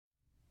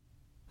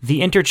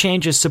The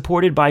Interchange is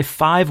supported by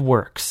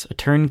Fiveworks, a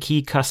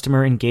turnkey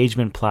customer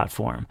engagement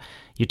platform.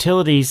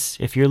 Utilities,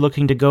 if you're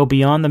looking to go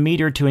beyond the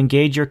meter to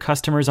engage your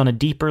customers on a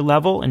deeper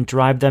level and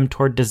drive them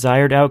toward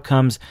desired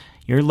outcomes,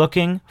 you're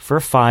looking for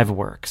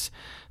Fiveworks.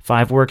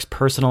 Fiveworks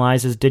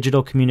personalizes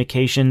digital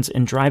communications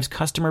and drives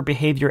customer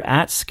behavior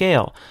at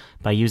scale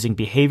by using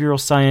behavioral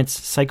science,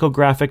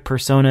 psychographic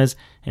personas,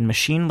 and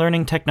machine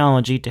learning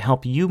technology to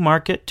help you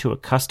market to a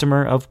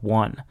customer of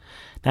one.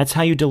 That's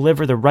how you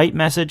deliver the right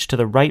message to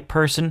the right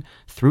person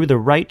through the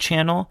right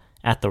channel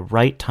at the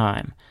right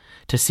time.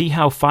 To see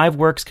how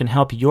Fiveworks can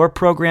help your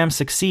program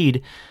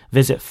succeed,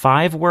 visit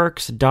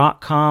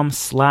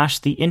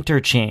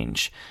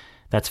fiveworks.com/theinterchange.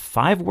 That's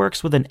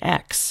Fiveworks with an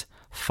X.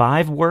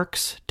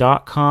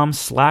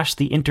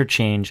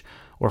 Fiveworks.com/theinterchange,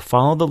 or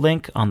follow the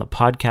link on the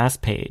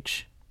podcast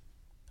page.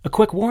 A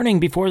quick warning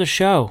before the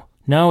show.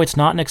 No, it's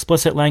not an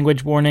explicit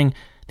language warning.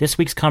 This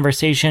week's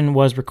conversation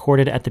was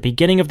recorded at the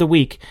beginning of the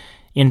week.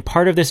 In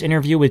part of this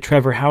interview with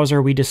Trevor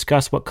Hauser, we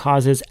discuss what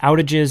causes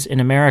outages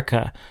in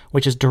America,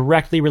 which is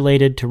directly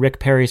related to Rick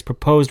Perry's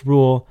proposed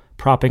rule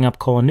propping up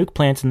coal and nuke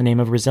plants in the name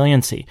of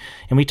resiliency.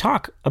 And we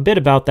talk a bit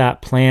about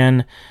that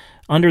plan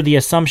under the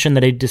assumption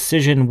that a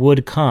decision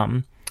would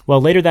come.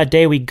 Well, later that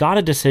day, we got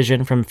a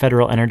decision from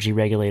federal energy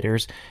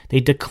regulators. They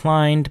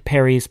declined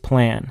Perry's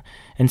plan.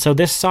 And so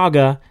this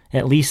saga,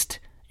 at least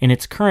in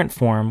its current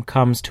form,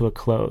 comes to a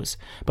close.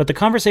 But the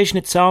conversation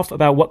itself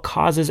about what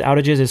causes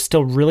outages is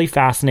still really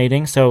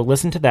fascinating, so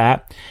listen to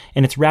that.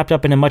 And it's wrapped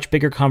up in a much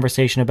bigger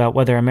conversation about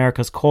whether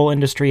America's coal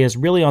industry is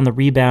really on the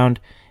rebound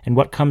and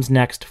what comes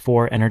next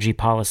for energy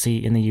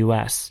policy in the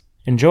U.S.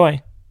 Enjoy.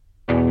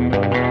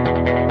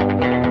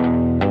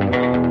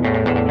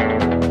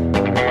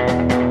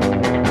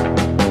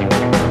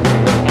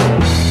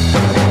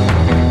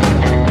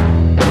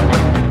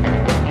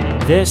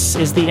 This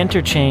is The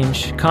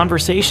Interchange,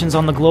 conversations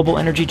on the global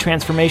energy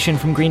transformation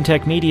from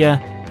Greentech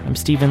Media. I'm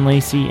Stephen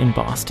Lacey in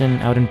Boston.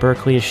 Out in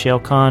Berkeley is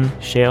Shayle Kann.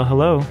 Shayle,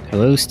 hello.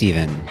 Hello,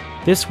 Stephen.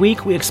 This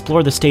week we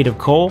explore the state of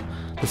coal,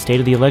 the state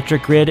of the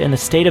electric grid, and the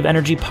state of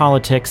energy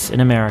politics in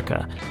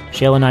America.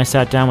 Shayle and I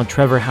sat down with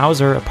Trevor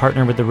Hauser, a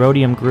partner with the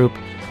Rhodium Group,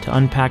 to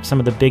unpack some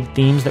of the big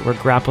themes that we're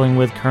grappling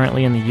with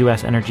currently in the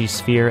U.S. energy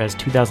sphere as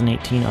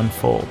 2018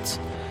 unfolds.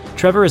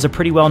 Trevor is a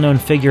pretty well-known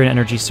figure in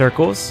energy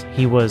circles.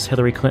 He was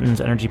Hillary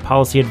Clinton's energy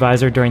policy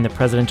advisor during the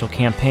presidential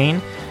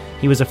campaign.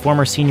 He was a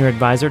former senior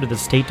advisor to the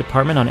State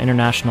Department on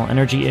international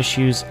energy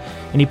issues,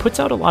 and he puts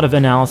out a lot of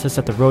analysis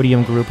at the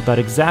Rhodium Group about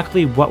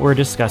exactly what we're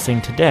discussing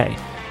today: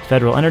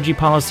 federal energy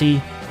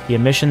policy, the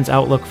emissions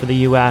outlook for the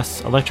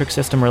U.S., electric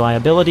system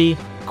reliability,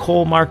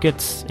 coal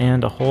markets,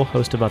 and a whole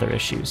host of other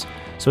issues.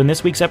 So in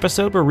this week's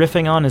episode, we're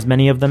riffing on as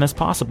many of them as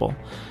possible.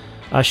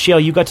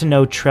 Shayle, you got to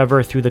know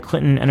Trevor through the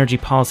Clinton Energy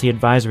Policy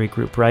Advisory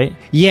Group, right?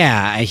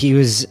 Yeah, he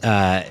was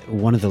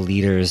one of the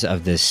leaders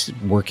of this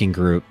working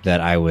group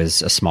that I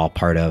was a small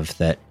part of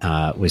that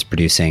was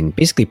producing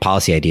basically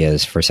policy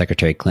ideas for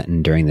Secretary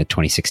Clinton during the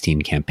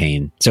 2016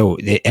 campaign. So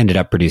it ended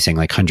up producing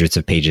like hundreds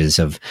of pages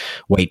of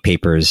white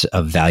papers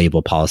of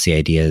valuable policy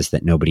ideas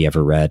that nobody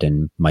ever read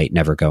and might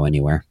never go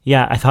anywhere.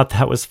 Yeah, I thought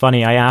that was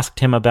funny. I asked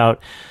him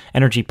about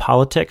energy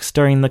politics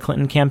during the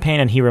Clinton campaign,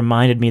 and he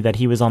reminded me that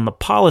he was on the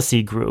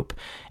policy group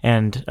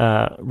and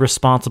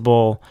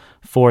responsible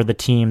for the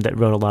team that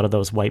wrote a lot of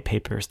those white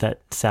papers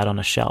that sat on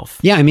a shelf.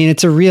 Yeah, I mean,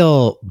 it's a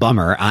real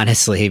bummer,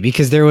 honestly,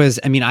 because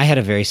I had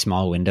a very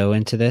small window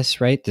into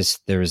this, right?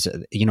 There was,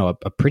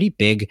 a pretty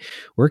big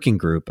working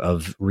group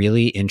of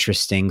really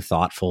interesting,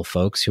 thoughtful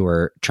folks who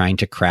are trying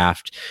to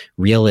craft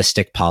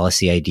realistic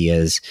policy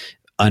ideas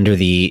under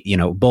the,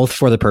 both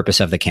for the purpose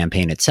of the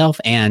campaign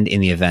itself and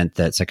in the event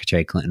that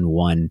Secretary Clinton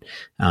won,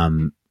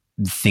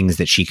 things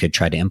that she could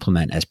try to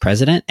implement as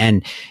president.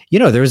 And,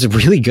 there was a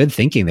really good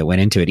thinking that went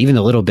into it, even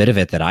the little bit of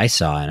it that I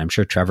saw, and I'm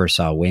sure Trevor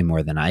saw way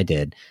more than I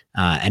did.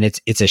 And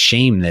it's a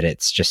shame that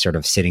it's just sort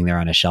of sitting there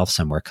on a shelf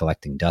somewhere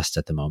collecting dust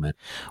at the moment.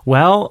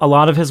 Well, a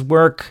lot of his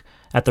work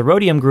at the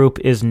Rhodium Group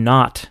is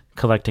not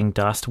collecting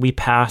dust. We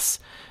pass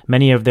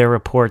many of their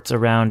reports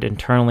around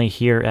internally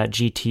here at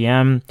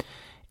GTM.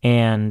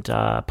 And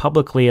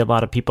publicly, a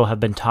lot of people have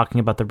been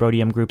talking about the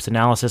Rhodium Group's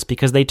analysis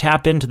because they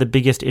tap into the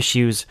biggest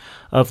issues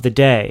of the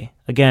day.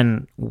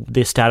 Again,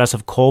 the status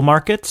of coal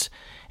markets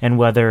and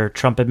whether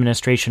Trump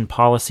administration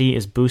policy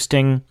is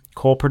boosting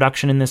coal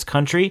production in this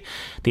country.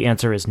 The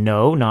answer is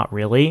no, not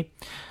really.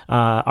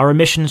 Our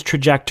emissions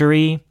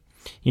trajectory,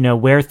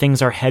 where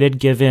things are headed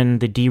given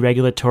the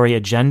deregulatory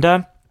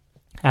agenda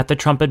at the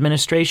Trump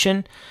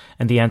administration.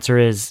 And the answer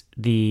is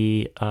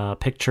the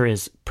picture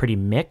is pretty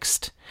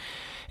mixed.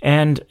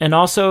 And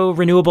also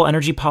renewable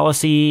energy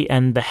policy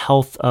and the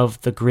health of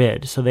the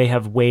grid. So they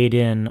have weighed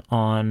in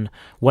on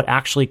what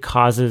actually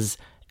causes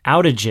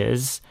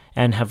outages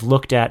and have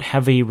looked at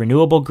heavy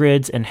renewable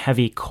grids and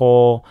heavy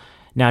coal,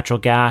 natural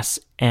gas,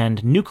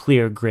 and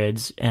nuclear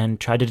grids and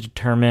tried to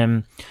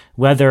determine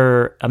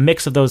whether a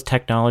mix of those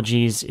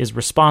technologies is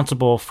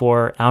responsible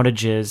for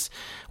outages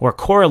or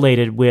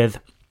correlated with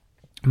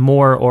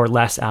more or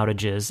less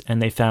outages,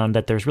 and they found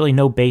that there's really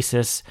no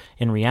basis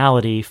in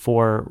reality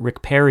for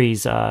Rick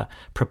Perry's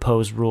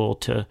proposed rule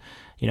to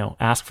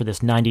ask for this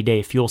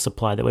 90-day fuel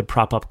supply that would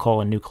prop up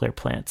coal and nuclear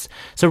plants.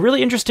 So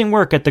really interesting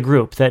work at the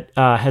group that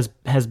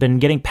has been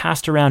getting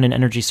passed around in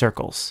energy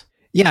circles.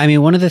 Yeah, I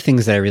mean, one of the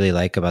things that I really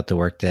like about the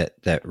work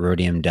that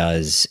Rhodium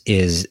does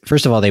is,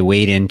 first of all, they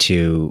wade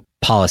into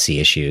policy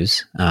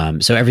issues.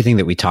 So everything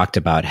that we talked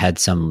about had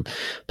some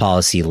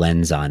policy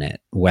lens on it,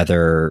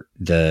 whether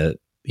the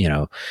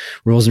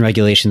rules and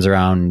regulations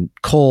around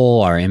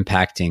coal are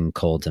impacting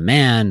coal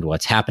demand,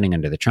 what's happening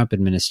under the Trump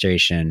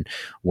administration,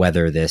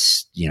 whether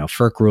this,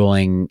 FERC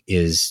ruling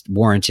is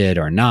warranted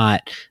or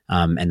not,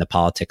 and the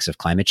politics of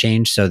climate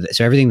change. So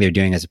everything they're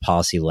doing has a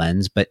policy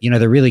lens, but,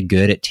 they're really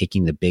good at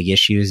taking the big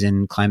issues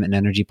in climate and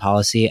energy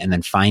policy and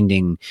then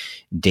finding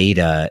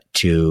data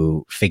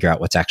to figure out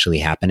what's actually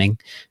happening.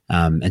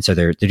 And so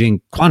they're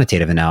doing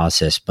quantitative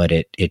analysis, but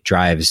it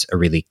drives a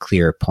really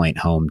clear point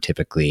home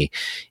typically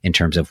in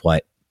terms of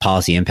what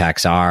policy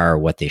impacts are or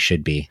what they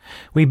should be.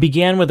 We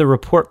began with a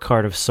report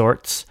card of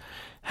sorts.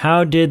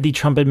 How did the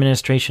Trump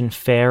administration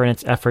fare in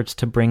its efforts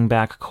to bring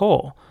back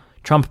coal?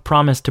 Trump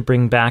promised to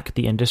bring back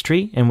the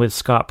industry, and with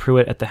Scott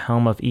Pruitt at the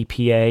helm of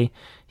EPA,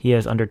 he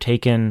has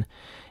undertaken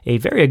a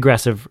very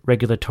aggressive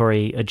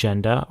regulatory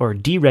agenda or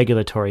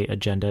deregulatory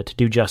agenda to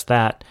do just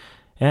that.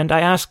 And I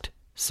asked,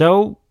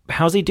 so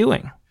how's he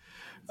doing?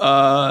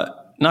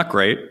 Not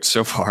great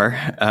so far,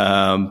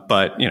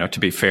 but to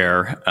be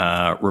fair,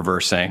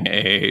 reversing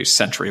a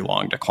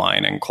century-long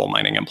decline in coal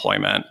mining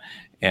employment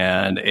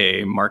and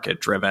a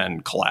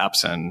market-driven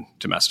collapse in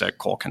domestic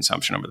coal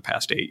consumption over the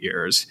past 8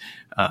 years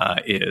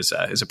is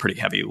a pretty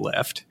heavy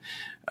lift.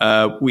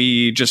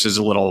 We just as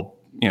a little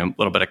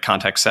bit of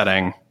context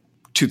setting,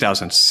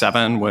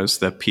 2007 was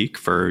the peak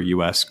for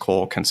U.S.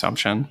 coal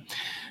consumption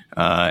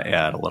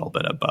at a little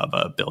bit above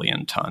 1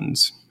 billion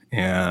tons.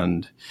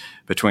 And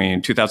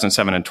between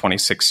 2007 and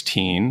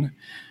 2016,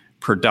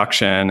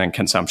 production and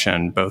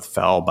consumption both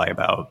fell by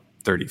about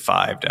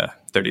 35 to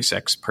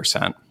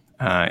 36%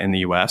 in the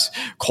U.S.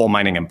 Coal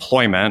mining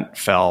employment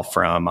fell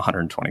from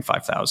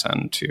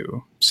 125,000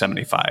 to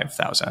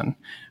 75,000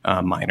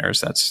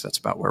 miners. That's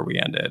about where we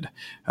ended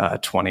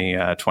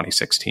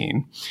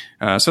 2016.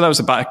 So that was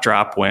a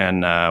backdrop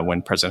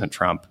when President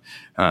Trump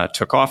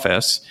took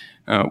office.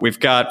 We've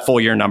got full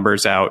year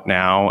numbers out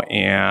now,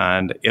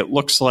 and it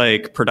looks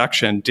like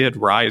production did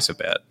rise a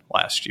bit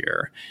last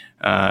year.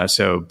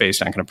 So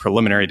based on kind of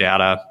preliminary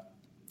data,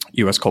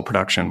 U.S. coal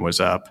production was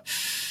up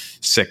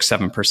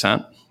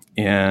 6-7%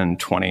 in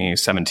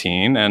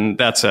 2017. And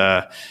that's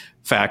a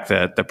fact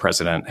that the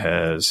president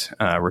has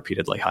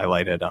repeatedly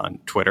highlighted on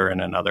Twitter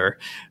and in other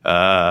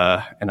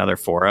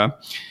fora.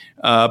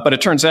 But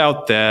it turns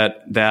out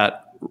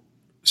that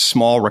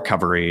small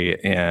recovery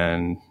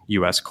in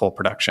U.S. coal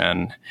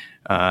production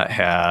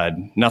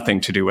had nothing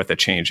to do with a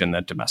change in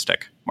the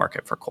domestic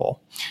market for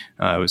coal.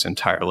 It was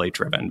entirely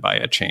driven by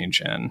a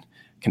change in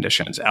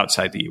conditions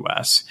outside the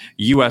U.S.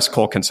 U.S.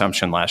 coal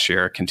consumption last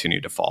year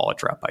continued to fall. It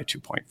dropped by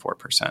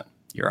 2.4%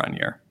 year on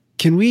year.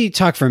 Can we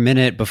talk for a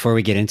minute before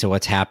we get into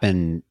what's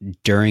happened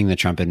during the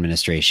Trump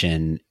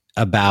administration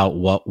about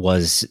what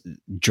was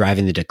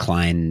driving the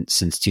decline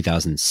since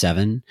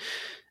 2007?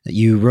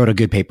 You wrote a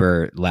good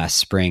paper last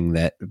spring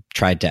that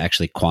tried to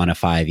actually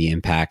quantify the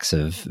impacts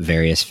of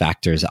various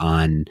factors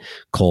on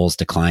coal's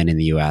decline in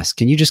the U.S.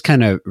 Can you just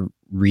kind of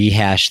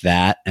rehash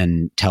that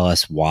and tell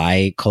us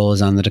why coal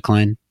is on the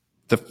decline?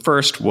 The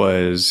first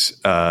was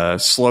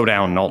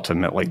slowdown and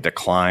ultimately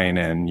decline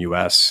in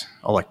U.S.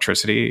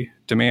 electricity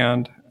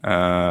demand.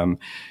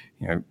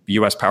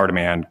 U.S. power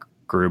demand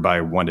grew by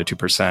 1% to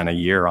 2% a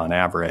year on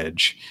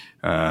average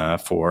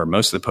for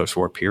most of the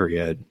post-war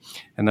period.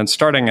 And then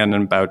starting in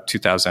about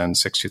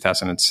 2006,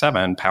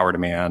 2007, power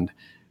demand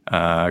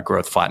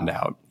growth flattened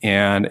out.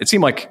 And it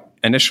seemed like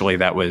initially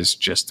that was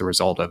just the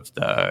result of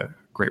the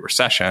Great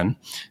Recession,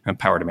 and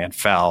power demand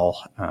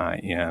fell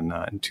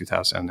in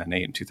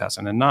 2008 and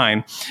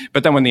 2009.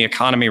 But then when the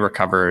economy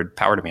recovered,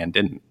 power demand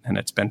didn't. And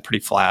it's been pretty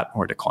flat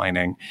or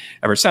declining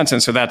ever since.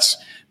 And so that's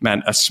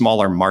meant a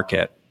smaller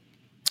market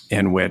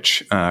in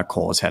which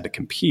coal has had to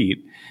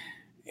compete.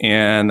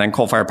 And then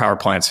coal-fired power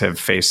plants have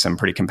faced some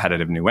pretty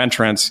competitive new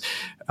entrants,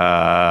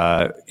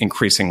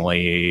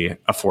 increasingly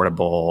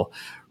affordable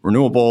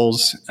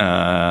renewables,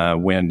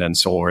 wind and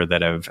solar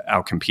that have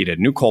outcompeted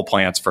new coal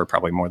plants for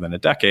probably more than a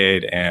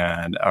decade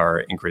and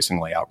are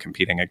increasingly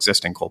outcompeting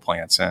existing coal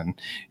plants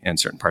in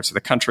certain parts of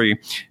the country.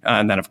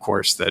 And then, of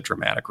course, the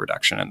dramatic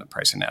reduction in the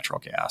price of natural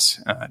gas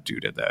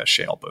due to the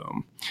shale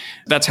boom.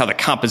 That's how the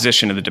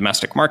composition of the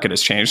domestic market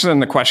has changed.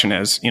 And the question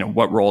is,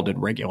 what role did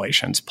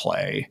regulations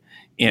play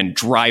in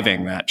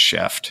driving that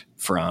shift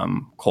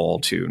from coal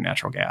to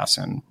natural gas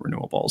and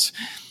renewables?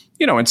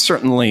 And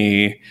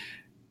certainly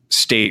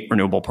state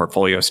renewable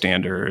portfolio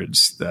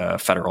standards, the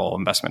federal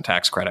investment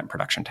tax credit and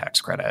production tax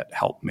credit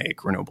help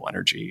make renewable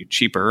energy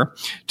cheaper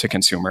to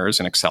consumers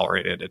and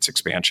accelerated its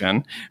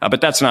expansion. But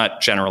that's not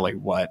generally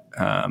what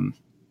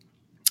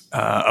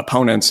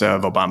opponents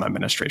of Obama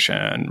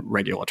administration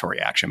regulatory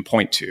action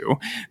point to.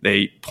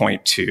 They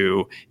point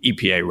to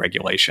EPA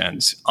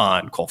regulations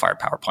on coal-fired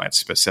power plants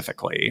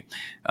specifically.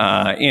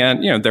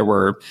 And there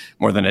were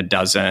more than a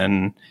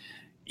dozen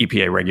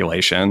EPA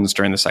regulations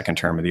during the second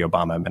term of the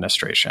Obama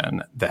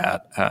administration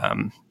that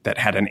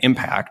had an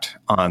impact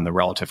on the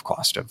relative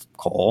cost of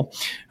coal.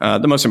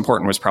 The most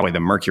important was probably the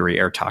mercury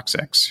air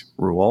toxics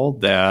rule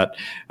that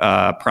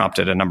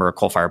prompted a number of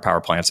coal-fired power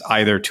plants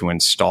either to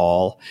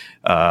install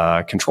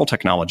control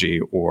technology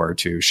or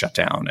to shut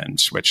down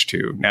and switch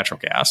to natural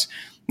gas.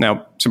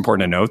 Now, it's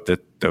important to note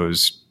that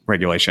those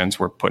regulations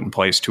were put in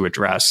place to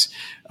address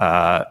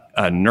a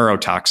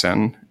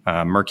neurotoxin,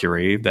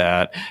 mercury,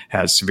 that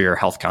has severe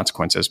health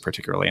consequences,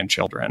 particularly in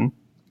children.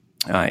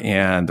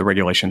 And the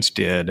regulations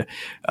did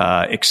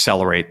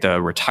accelerate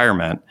the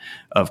retirement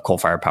of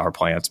coal-fired power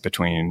plants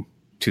between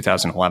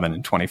 2011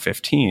 and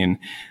 2015.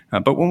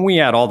 But when we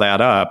add all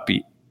that up,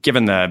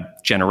 given the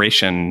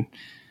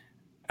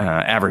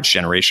average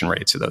generation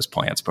rates of those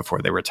plants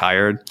before they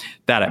retired,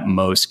 that at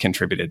most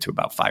contributed to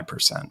about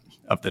 5%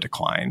 of the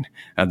decline.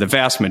 The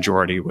vast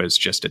majority was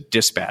just a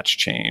dispatch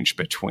change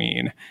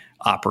between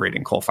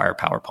operating coal-fired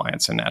power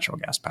plants and natural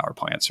gas power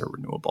plants or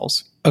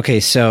renewables. Okay,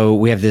 so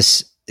we have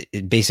this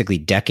basically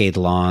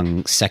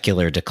decade-long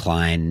secular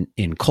decline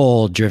in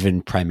coal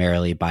driven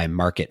primarily by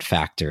market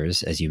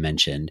factors, as you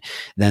mentioned.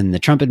 Then the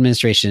Trump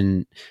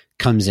administration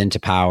comes into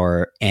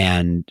power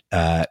and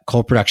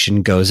coal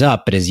production goes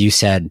up, but as you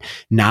said,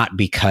 not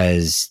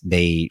because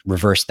they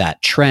reversed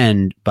that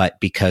trend, but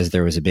because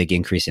there was a big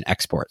increase in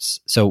exports.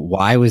 So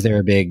why was there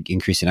a big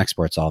increase in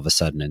exports all of a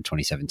sudden in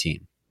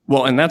 2017?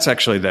 Well, and that's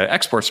actually, the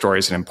export story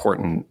is an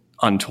important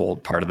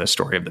untold part of the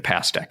story of the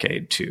past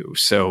decade too.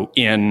 So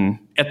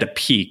at the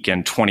peak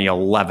in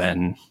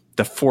 2011,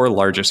 the four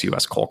largest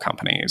U.S. coal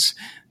companies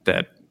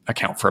that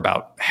account for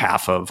about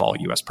half of all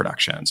U.S.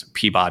 productions,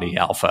 Peabody,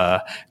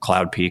 Alpha,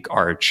 Cloud Peak,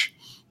 Arch,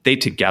 they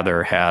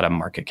together had a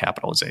market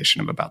capitalization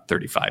of about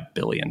 $35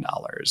 billion.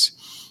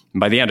 And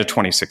by the end of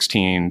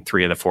 2016,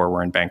 three of the four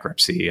were in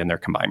bankruptcy and their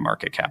combined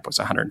market cap was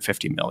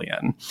 $150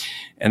 million.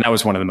 And that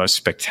was one of the most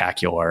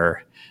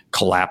spectacular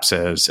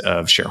collapses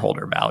of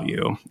shareholder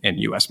value in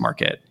U.S.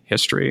 market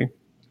history.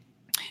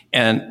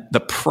 And the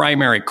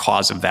primary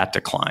cause of that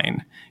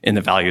decline in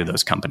the value of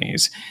those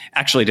companies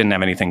actually didn't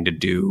have anything to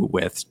do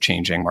with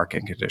changing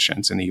market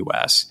conditions in the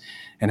U.S.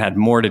 and had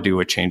more to do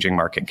with changing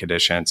market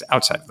conditions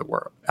outside of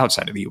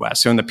the U.S.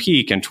 So in the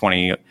peak in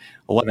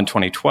 2011,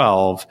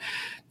 2012,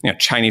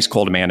 Chinese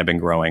coal demand had been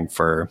growing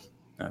for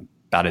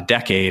about a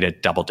decade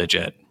at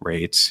double-digit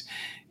rates,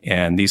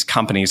 and these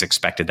companies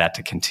expected that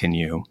to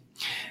continue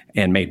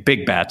and made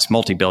big bets,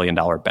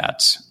 multi-billion-dollar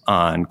bets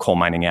on coal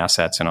mining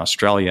assets in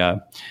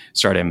Australia,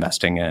 started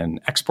investing in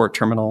export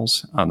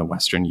terminals on the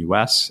western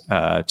U.S.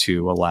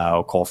 To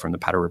allow coal from the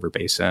Powder River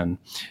Basin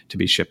to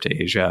be shipped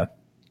to Asia.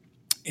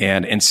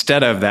 And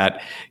instead of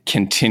that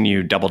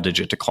continued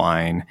double-digit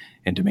decline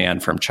in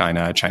demand from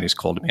China, Chinese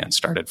coal demand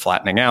started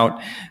flattening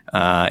out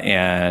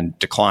and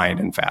declined,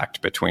 in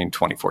fact, between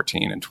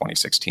 2014 and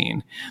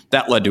 2016.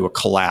 That led to a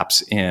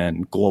collapse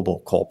in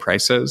global coal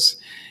prices.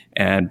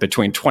 And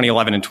between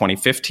 2011 and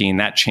 2015,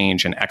 that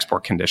change in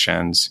export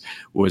conditions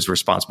was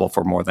responsible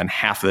for more than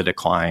half of the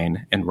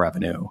decline in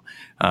revenue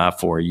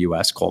for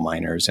U.S. coal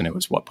miners, and it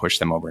was what pushed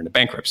them over into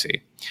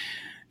bankruptcy.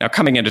 Now,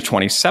 coming into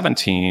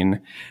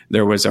 2017,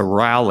 there was a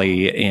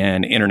rally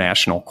in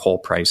international coal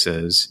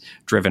prices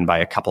driven by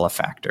a couple of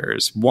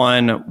factors.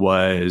 One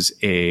was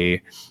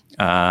a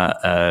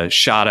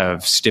shot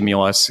of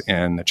stimulus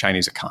in the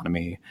Chinese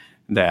economy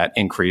that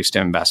increased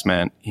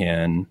investment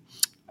in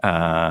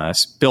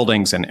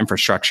buildings and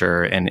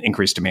infrastructure and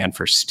increased demand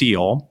for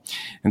steel.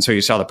 And so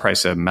you saw the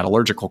price of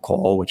metallurgical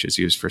coal, which is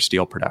used for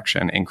steel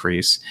production,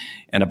 increase,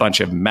 and a bunch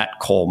of met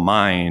coal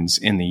mines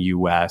in the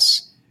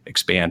U.S.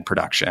 expand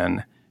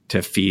production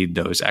to feed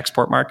those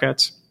export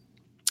markets.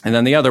 And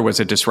then the other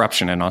was a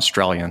disruption in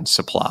Australian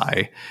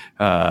supply,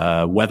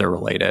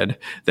 weather-related,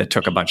 that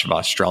took a bunch of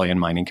Australian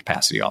mining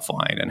capacity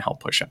offline and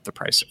helped push up the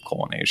price of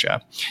coal in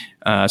Asia.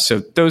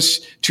 So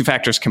those two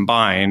factors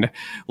combined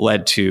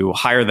led to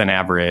higher than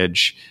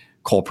average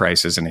coal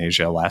prices in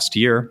Asia last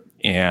year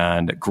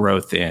and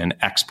growth in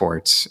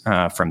exports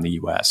from the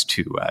U.S.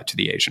 to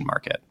the Asian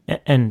market.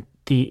 And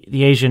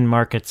the Asian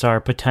markets are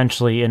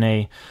potentially in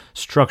a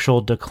structural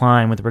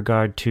decline with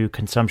regard to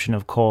consumption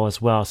of coal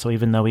as well. So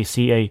even though we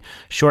see a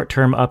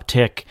short-term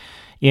uptick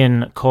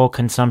in coal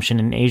consumption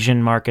in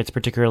Asian markets,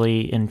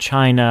 particularly in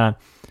China,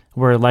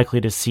 we're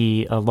likely to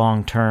see a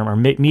long-term or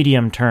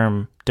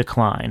medium-term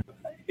decline.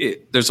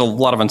 There's a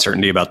lot of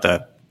uncertainty about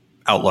the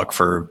outlook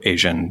for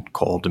Asian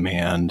coal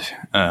demand,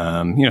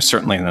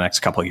 certainly in the next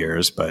couple of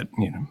years, but,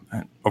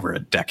 over a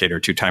decade or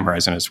two time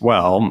horizon as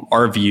well.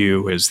 Our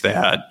view is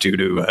that due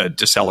to a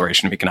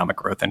deceleration of economic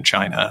growth in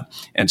China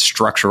and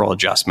structural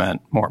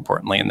adjustment, more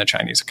importantly, in the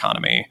Chinese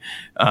economy,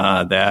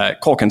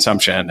 that coal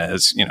consumption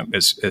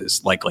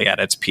is likely at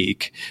its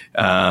peak.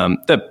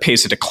 The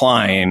pace of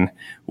decline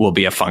will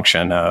be a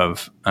function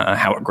of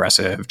how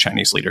aggressive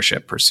Chinese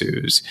leadership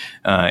pursues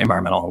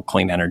environmental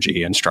clean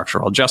energy and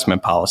structural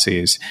adjustment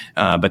policies,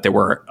 but that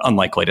we're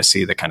unlikely to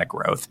see the kind of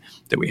growth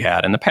that we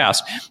had in the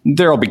past.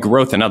 There will be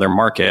growth in other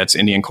markets.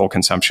 Indian coal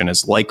consumption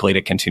is likely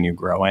to continue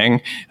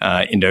growing.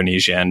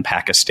 Indonesian,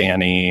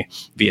 Pakistani,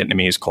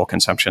 Vietnamese coal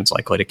consumption is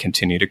likely to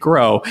continue to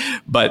grow,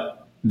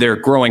 but they're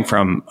growing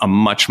from a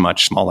much,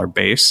 much smaller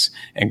base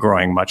and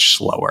growing much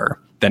slower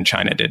than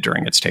China did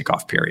during its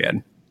takeoff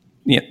period.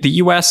 The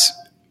U.S.,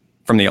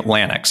 from the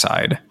Atlantic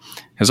side,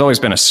 has always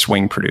been a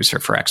swing producer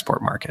for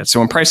export markets. So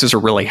when prices are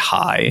really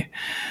high,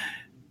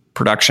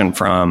 production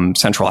from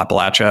Central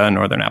Appalachia,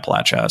 Northern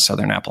Appalachia,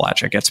 Southern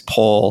Appalachia gets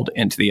pulled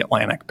into the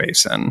Atlantic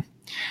basin.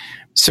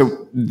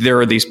 So there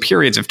are these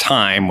periods of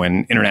time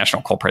when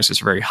international coal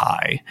prices are very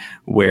high,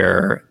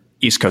 where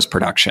East Coast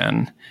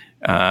production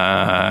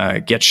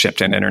gets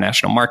shipped in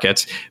international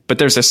markets, but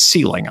there's a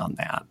ceiling on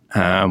that.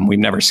 We've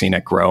never seen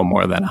it grow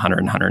more than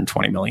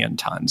 120 million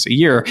tons a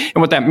year. And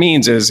what that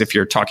means is if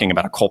you're talking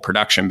about a coal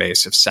production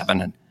base of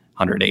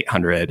 700,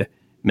 800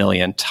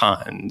 million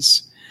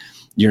tons,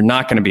 you're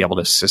not going to be able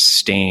to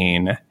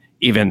sustain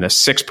even the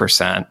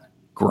 6%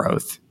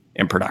 growth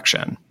in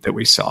production that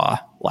we saw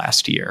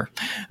last year.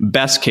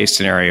 Best case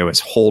scenario is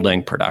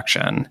holding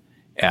production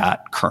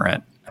at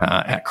current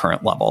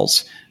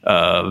levels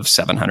of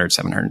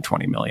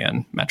 720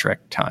 million metric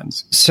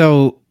tons.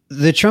 So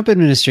the Trump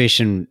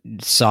administration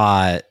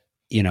saw, a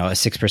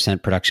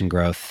 6% production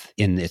growth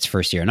in its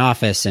first year in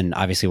office and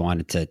obviously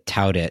wanted to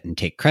tout it and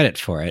take credit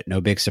for it.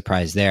 No big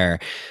surprise there.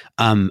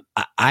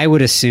 I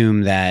would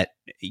assume that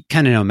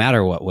kind of no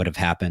matter what would have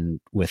happened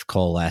with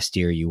coal last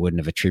year, you wouldn't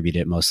have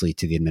attributed it mostly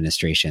to the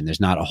administration. There's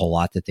not a whole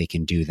lot that they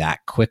can do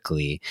that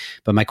quickly.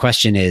 But my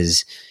question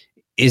is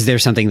there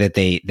something that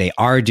they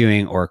are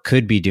doing or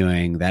could be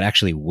doing that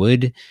actually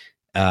would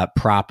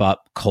prop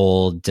up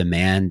coal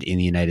demand in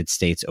the United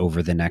States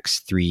over the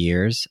next 3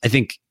 years? I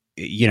think,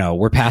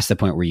 we're past the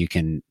point where you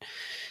can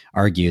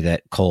argue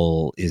that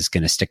coal is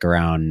going to stick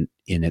around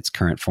in its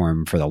current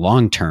form for the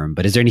long term,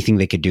 but is there anything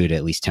they could do to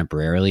at least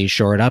temporarily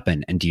shore it up?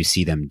 And do you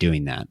see them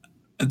doing that?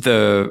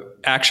 The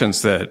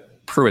actions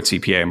that Pruitt's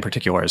EPA in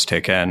particular has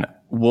taken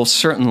will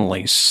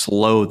certainly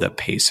slow the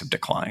pace of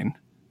decline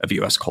of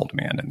U.S. coal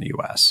demand in the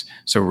U.S.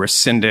 So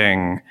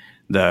rescinding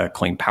the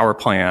Clean Power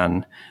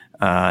Plan,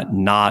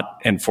 not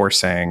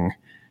enforcing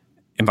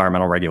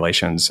environmental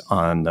regulations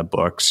on the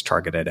books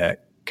targeted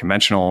at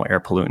conventional air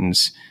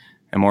pollutants,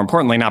 and more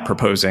importantly, not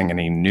proposing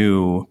any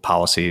new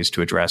policies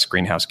to address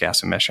greenhouse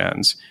gas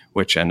emissions,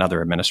 which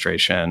another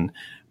administration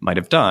might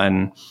have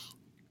done,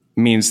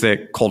 means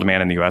that coal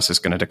demand in the U.S. is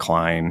going to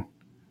decline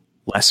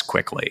less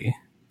quickly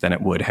than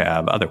it would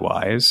have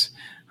otherwise.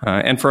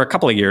 And for a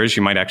couple of years,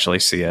 you might actually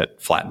see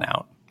it flatten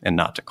out and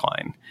not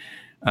decline.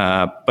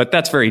 But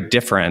that's very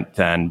different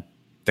than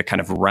the kind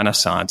of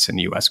renaissance in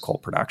U.S. coal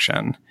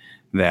production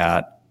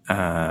that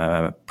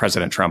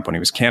President Trump, when he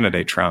was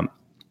candidate Trump,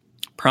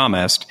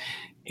 promised.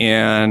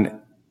 And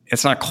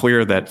it's not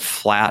clear that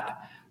flat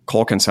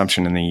coal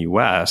consumption in the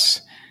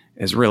U.S.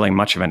 is really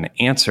much of an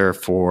answer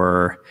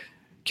for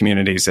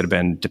communities that have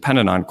been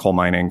dependent on coal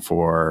mining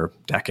for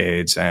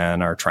decades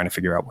and are trying to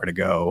figure out where to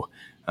go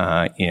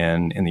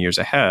in the years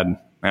ahead.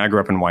 I grew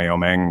up in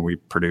Wyoming. We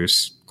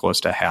produce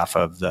close to half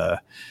of the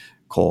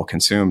coal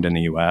consumed in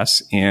the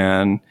U.S.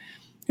 And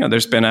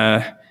there's been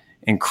a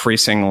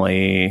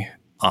increasingly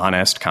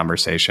honest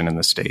conversation in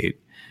the state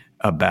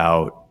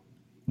about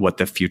what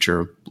the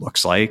future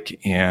looks like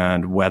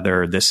and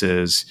whether this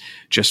is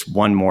just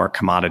one more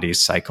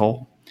commodities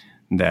cycle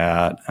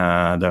that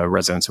the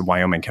residents of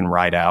Wyoming can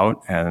ride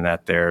out and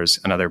that there's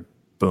another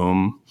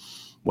boom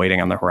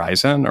waiting on the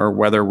horizon, or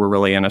whether we're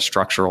really in a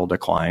structural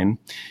decline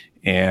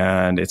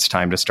and it's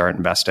time to start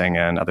investing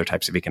in other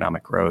types of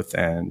economic growth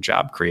and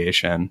job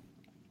creation.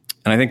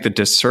 And I think the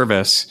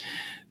disservice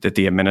that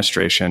the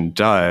administration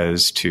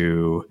does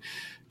to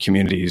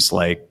communities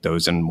like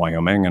those in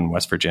Wyoming and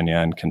West Virginia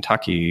and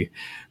Kentucky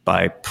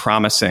by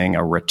promising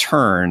a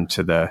return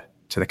to the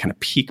kind of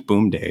peak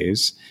boom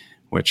days,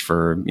 which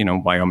for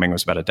Wyoming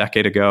was about a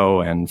decade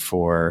ago, and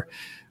for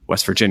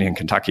West Virginia and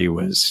Kentucky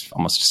was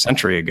almost a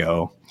century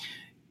ago,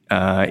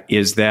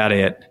 is that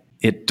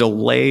it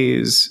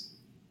delays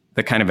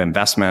the kind of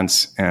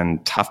investments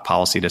and tough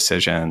policy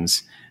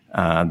decisions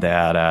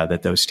that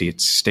those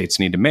states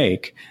need to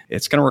make.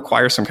 It's going to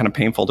require some kind of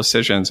painful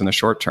decisions in the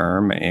short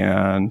term,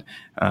 and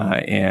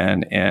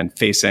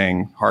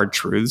facing hard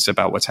truths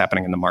about what's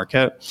happening in the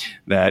market.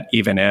 That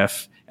even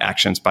if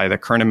actions by the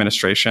current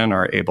administration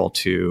are able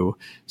to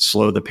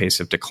slow the pace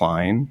of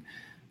decline,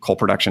 coal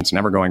production is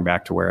never going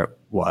back to where it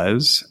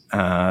was.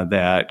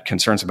 That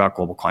concerns about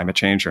global climate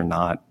change are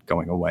not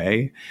going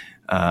away,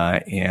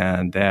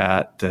 and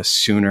that the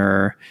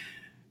sooner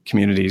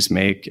communities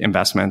make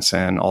investments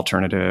in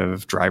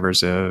alternative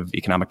drivers of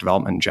economic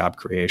development and job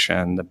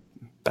creation, the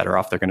better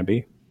off they're going to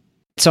be.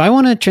 So I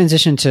want to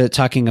transition to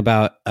talking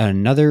about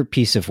another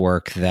piece of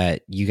work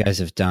that you guys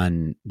have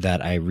done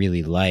that I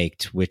really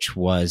liked, which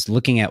was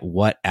looking at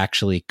what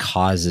actually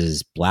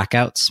causes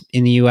blackouts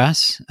in the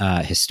US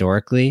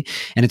historically.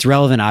 And it's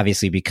relevant,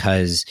 obviously,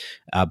 because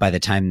by the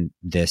time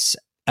this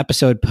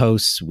episode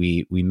posts,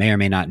 we may or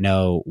may not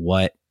know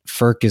what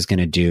FERC is going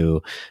to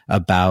do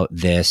about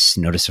this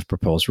notice of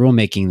proposed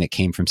rulemaking that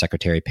came from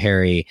Secretary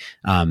Perry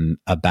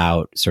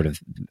about sort of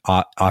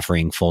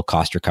offering full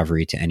cost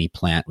recovery to any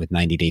plant with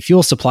 90-day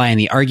fuel supply. And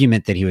the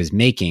argument that he was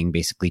making,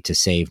 basically to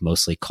save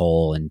mostly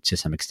coal and to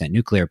some extent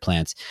nuclear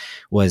plants,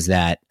 was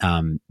that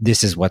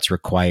this is what's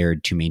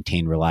required to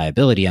maintain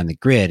reliability on the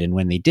grid. And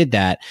when they did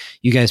that,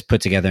 you guys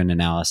put together an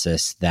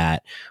analysis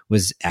that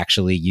was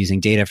actually using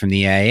data from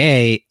the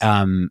EIA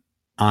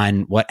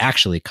on what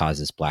actually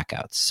causes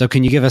blackouts. So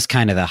can you give us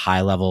kind of the high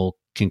level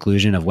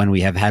conclusion of when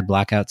we have had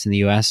blackouts in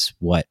the US,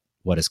 what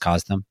has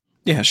caused them?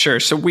 Yeah,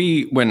 sure. So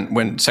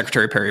when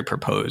Secretary Perry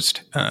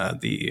proposed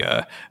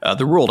the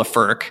rule to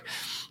FERC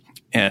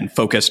and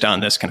focused on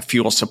this kind of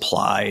fuel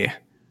supply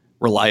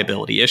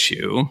reliability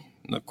issue,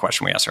 the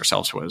question we asked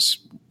ourselves was,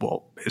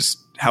 well,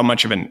 how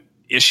much of an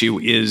issue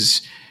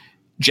is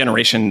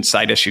generation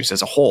side issues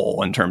as a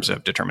whole in terms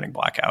of determining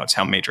blackouts?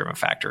 How major of a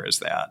factor is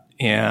that?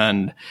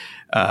 And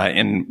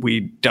we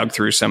dug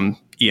through some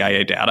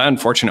EIA data.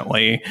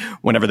 Unfortunately,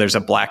 whenever there's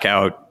a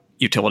blackout,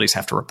 utilities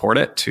have to report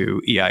it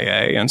to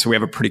EIA. And so we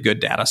have a pretty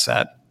good data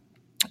set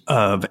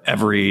of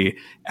every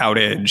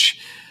outage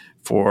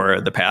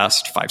for the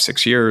past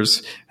 5-6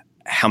 years,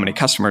 how many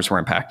customers were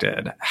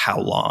impacted, how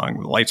long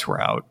the lights were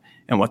out,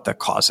 and what the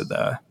cause of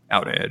the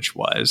outage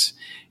was.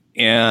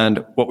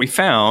 And what we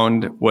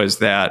found was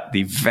that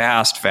the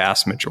vast,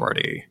 vast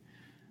majority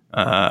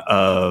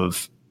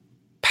of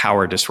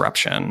power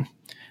disruption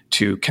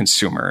to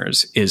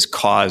consumers is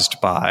caused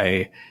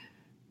by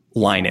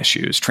line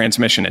issues,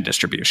 transmission and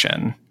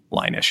distribution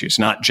line issues,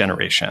 not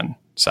generation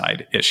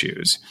side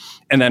issues.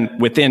 And then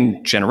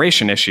within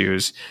generation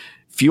issues,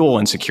 fuel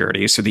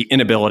insecurity, so the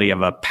inability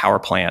of a power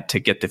plant to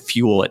get the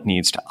fuel it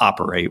needs to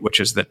operate,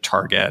 which is the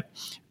target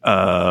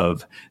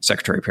of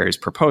Secretary Perry's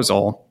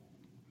proposal,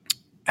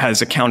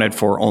 has accounted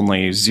for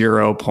only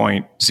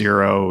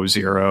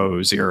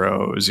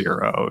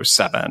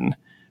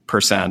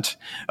 0.00007%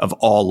 of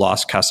all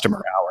lost customer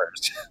hours.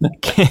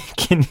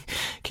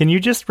 Can you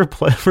just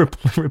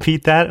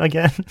repeat that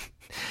again?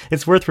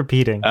 It's worth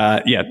repeating.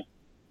 Yeah,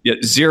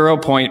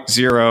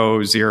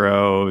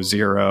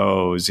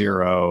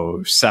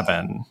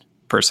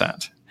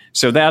 0.00007%.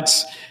 So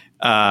that's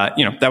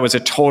that was a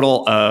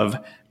total of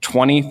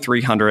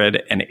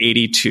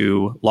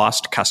 2,382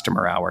 lost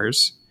customer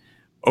hours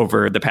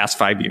over the past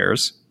 5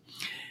 years.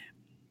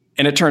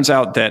 And it turns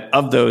out that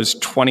of those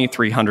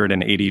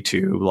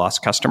 2,382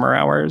 lost customer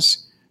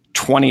hours,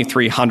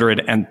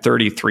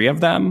 2,333 of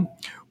them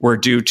were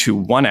due to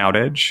one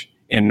outage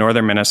in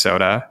northern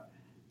Minnesota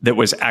that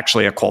was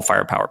actually a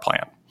coal-fired power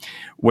plant,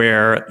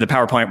 where the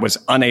power plant was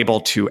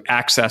unable to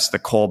access the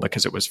coal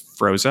because it was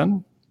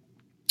frozen.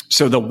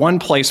 So the one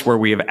place where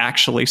we have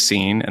actually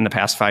seen in the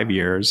past 5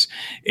 years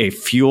a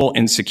fuel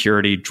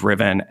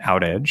insecurity-driven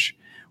outage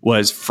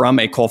was from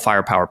a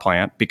coal-fired power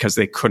plant because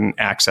they couldn't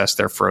access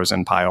their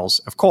frozen piles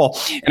of coal.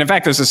 And in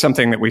fact, this is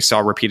something that we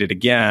saw repeated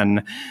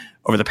again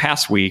over the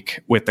past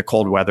week with the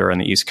cold weather on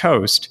the East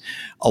Coast.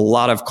 A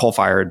lot of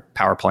coal-fired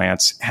power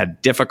plants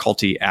had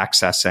difficulty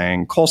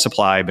accessing coal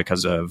supply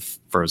because of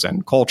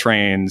frozen coal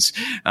trains,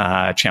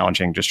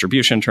 challenging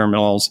distribution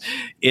terminals.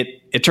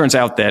 It turns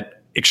out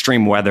that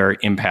extreme weather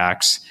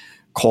impacts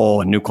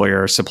coal and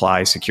nuclear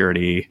supply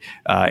security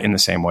in the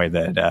same way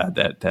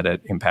that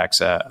it impacts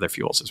other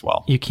fuels as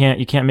well. You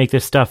can't make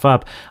this stuff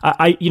up.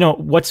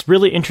 What's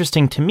really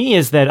interesting to me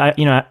is that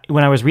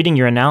when I was reading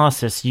your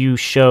analysis, you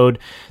showed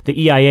the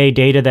EIA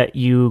data that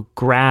you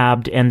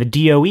grabbed and the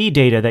DOE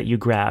data that you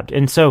grabbed,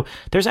 and so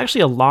there's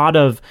actually a lot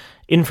of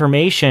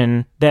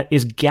information that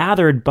is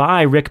gathered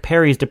by Rick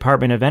Perry's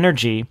Department of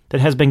Energy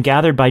that has been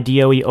gathered by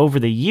DOE over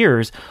the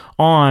years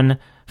on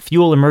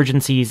fuel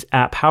emergencies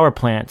at power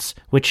plants,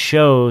 which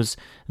shows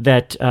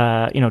that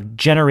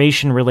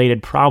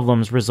generation-related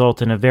problems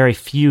result in a very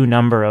few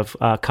number of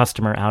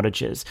customer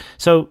outages.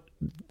 So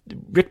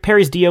Rick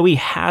Perry's DOE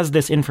has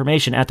this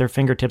information at their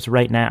fingertips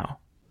right now.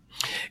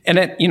 And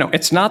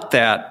it's not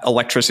that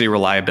electricity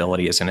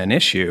reliability isn't an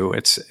issue.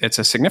 It's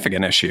a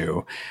significant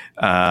issue.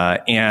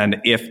 And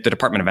if the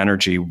Department of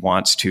Energy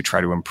wants to try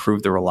to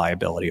improve the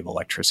reliability of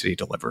electricity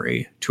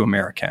delivery to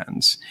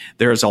Americans,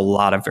 there's a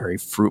lot of very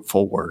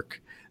fruitful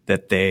work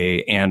that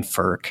they and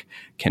FERC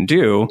can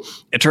do.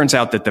 It turns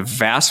out that the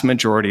vast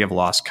majority of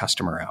lost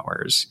customer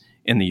hours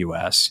in the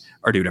U.S.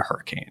 are due to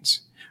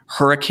hurricanes.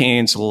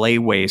 Hurricanes lay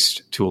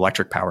waste to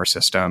electric power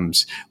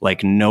systems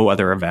like no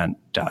other event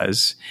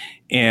does.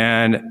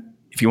 And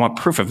if you want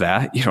proof of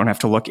that, you don't have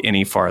to look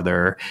any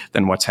farther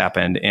than what's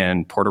happened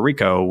in Puerto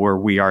Rico, where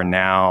we are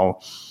now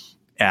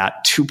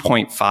at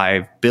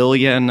 2.5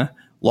 billion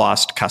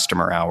lost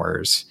customer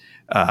hours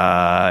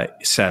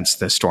since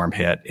the storm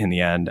hit in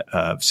the end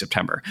of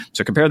September.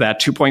 So compare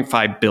that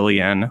 2.5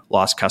 billion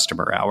lost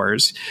customer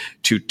hours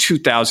to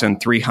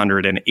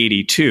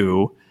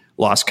 2,382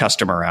 lost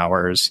customer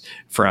hours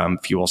from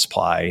fuel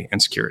supply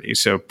insecurity.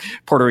 So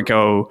Puerto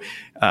Rico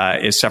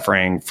is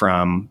suffering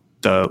from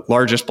the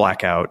largest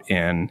blackout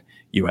in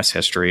U.S.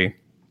 history.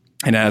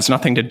 And it has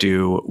nothing to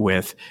do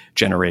with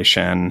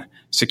generation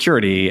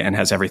security and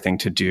has everything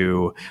to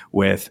do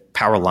with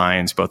power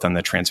lines, both on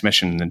the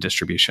transmission and the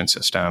distribution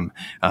system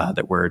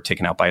that were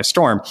taken out by a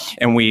storm.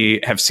 And we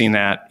have seen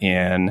that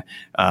in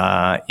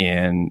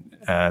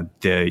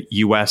the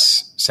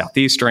U.S.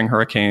 Southeast during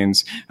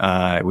hurricanes.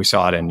 We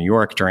saw it in New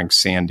York during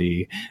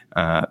Sandy.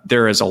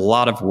 There is a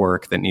lot of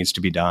work that needs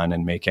to be done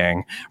in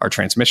making our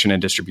transmission and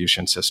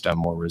distribution system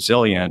more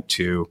resilient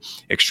to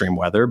extreme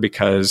weather,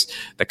 because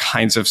the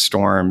kinds of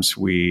storms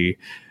we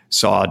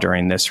saw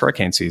during this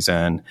hurricane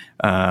season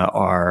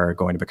are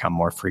going to become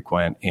more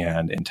frequent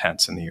and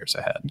intense in the years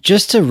ahead.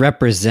 Just to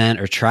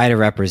represent or try to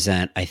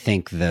represent, I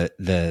think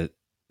the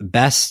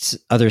best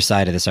other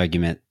side of this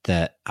argument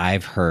that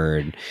I've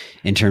heard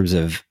in terms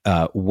of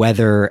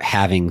whether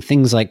having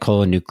things like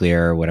coal and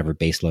nuclear, or whatever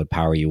baseload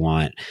power you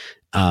want,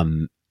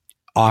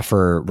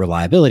 offer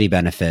reliability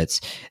benefits.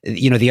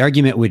 The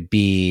argument would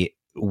be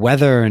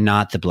whether or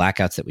not the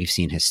blackouts that we've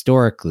seen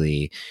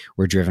historically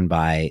were driven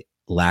by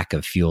lack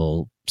of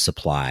fuel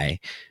supply.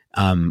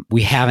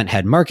 We haven't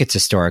had markets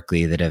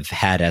historically that have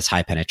had as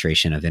high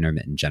penetration of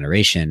intermittent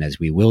generation as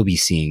we will be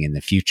seeing in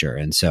the future.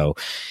 And so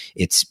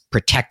it's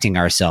protecting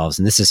ourselves.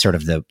 And this is sort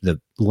of the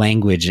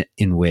language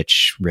in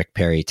which Rick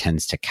Perry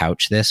tends to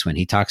couch this when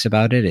he talks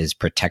about it, is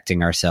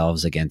protecting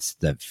ourselves against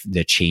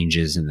the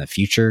changes in the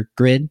future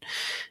grid.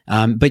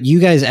 But you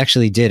guys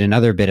actually did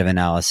another bit of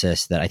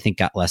analysis that I think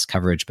got less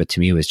coverage, but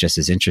to me was just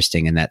as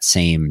interesting in that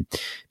same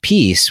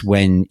piece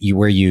where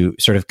you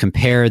sort of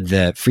compared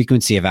the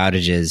frequency of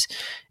outages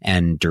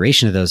and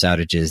duration of those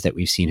outages that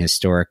we've seen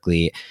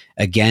historically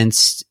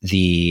against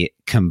the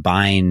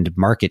combined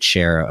market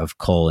share of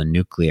coal and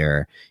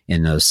nuclear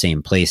in those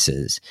same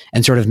places,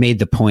 and sort of made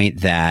the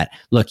point that,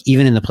 look,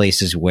 even in the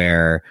places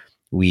where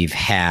we've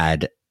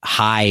had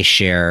high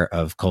share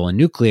of coal and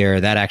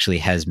nuclear, that actually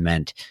has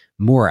meant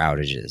more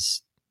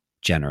outages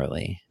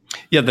generally.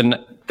 Yeah,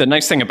 the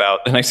nice thing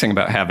about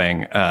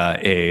having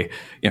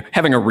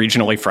having a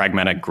regionally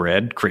fragmented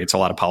grid creates a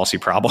lot of policy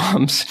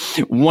problems.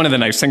 One of the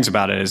nice things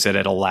about it is that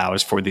it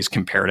allows for these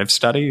comparative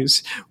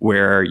studies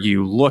where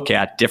you look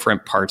at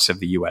different parts of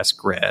the U.S.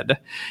 grid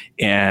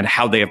and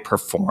how they have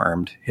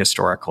performed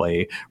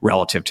historically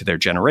relative to their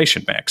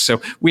generation mix.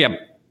 So we have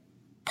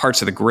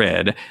parts of the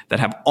grid that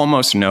have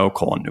almost no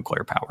coal and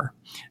nuclear power,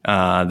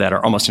 that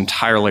are almost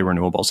entirely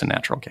renewables and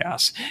natural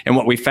gas. And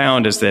what we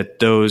found is that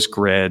those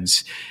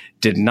grids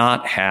did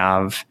not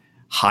have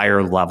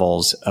higher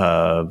levels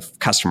of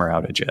customer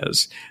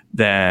outages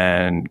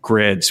than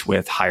grids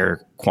with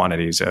higher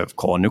quantities of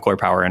coal and nuclear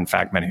power. In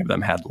fact, many of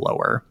them had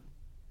lower.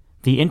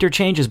 The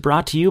Interchange is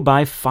brought to you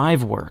by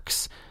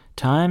Fiveworks.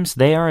 Times,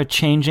 they are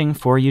a-changing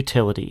for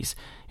utilities.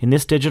 In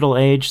this digital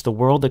age, the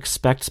world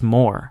expects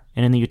more.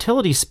 And in the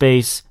utility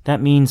space, that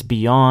means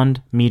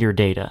beyond meter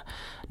data.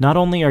 Not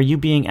only are you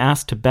being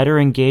asked to better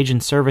engage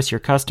and service your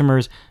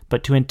customers,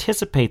 but to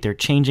anticipate their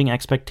changing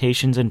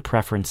expectations and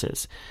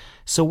preferences.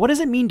 So what does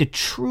it mean to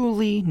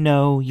truly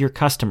know your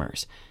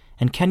customers?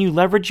 And can you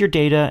leverage your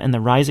data and the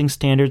rising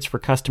standards for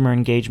customer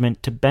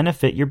engagement to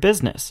benefit your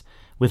business?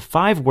 With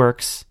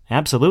Fiveworks,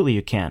 absolutely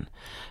you can.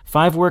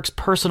 Fiveworks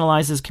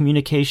personalizes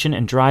communication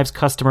and drives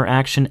customer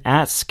action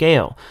at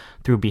scale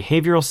through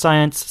behavioral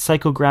science,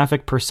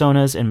 psychographic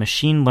personas, and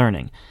machine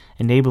learning,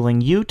 enabling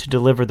you to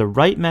deliver the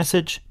right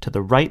message to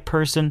the right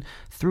person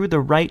through the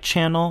right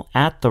channel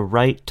at the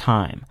right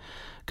time.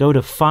 Go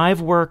to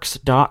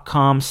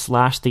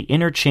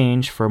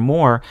fiveworks.com/theinterchange for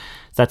more.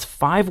 That's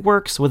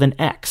Fiveworks with an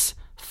X.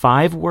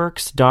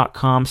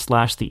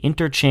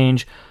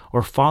 Fiveworks.com/theinterchange,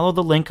 or follow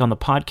the link on the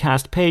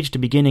podcast page to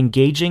begin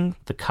engaging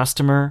the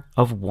customer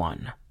of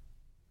one.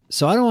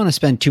 So I don't want to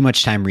spend too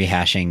much time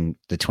rehashing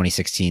the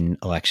 2016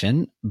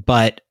 election,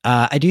 but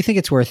I do think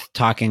it's worth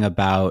talking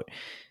about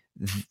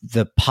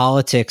the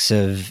politics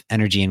of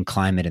energy and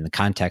climate in the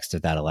context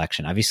of that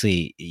election.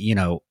 Obviously,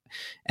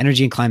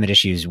 energy and climate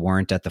issues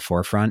weren't at the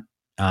forefront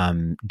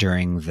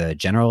during the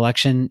general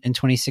election in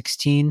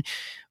 2016.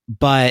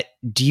 But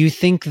do you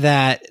think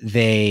that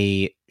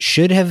they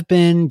should have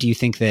been? Do you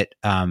think that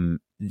how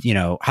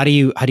do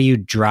you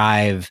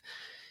drive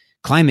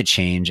climate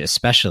change,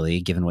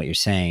 especially given what you're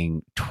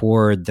saying,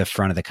 toward the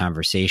front of the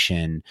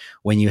conversation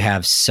when you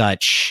have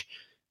such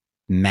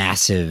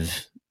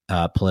massive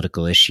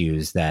political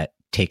issues that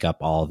take up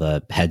all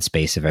the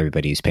headspace of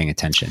everybody who's paying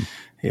attention?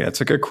 Yeah,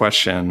 it's a good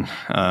question.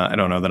 I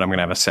don't know that I'm going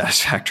to have a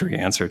satisfactory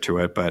answer to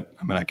it, but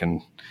I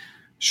can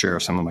share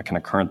some of my kind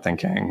of current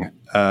thinking.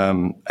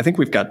 I think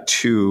we've got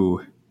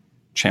two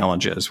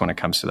challenges when it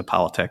comes to the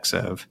politics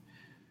of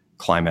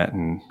climate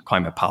and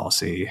climate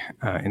policy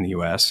in the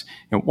U.S.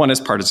 One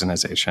is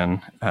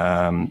partisanization.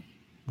 I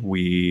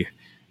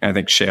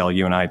think, Shayle,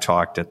 you and I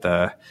talked at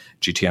the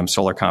GTM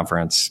Solar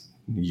Conference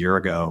a year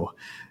ago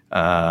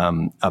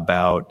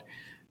about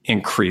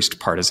increased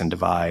partisan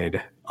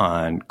divide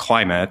on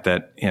climate,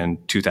 that in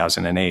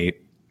 2008,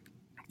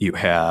 you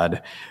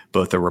had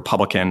both a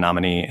Republican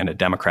nominee and a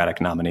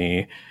Democratic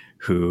nominee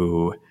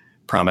who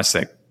promised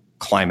that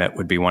climate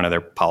would be one of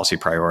their policy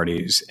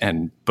priorities,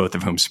 and both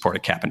of whom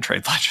supported cap and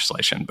trade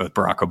legislation. Both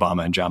Barack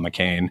Obama and John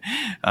McCain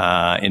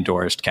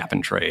endorsed cap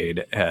and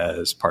trade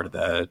as part of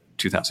the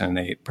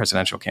 2008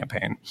 presidential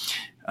campaign.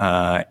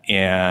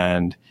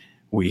 And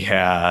we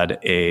had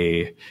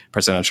a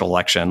presidential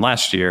election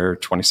last year,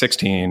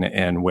 2016,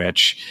 in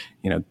which,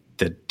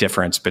 the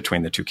difference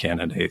between the two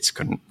candidates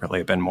couldn't really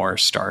have been more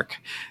stark.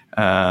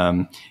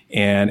 And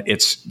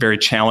it's very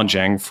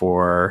challenging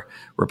for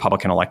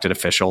Republican elected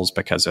officials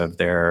because of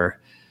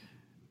their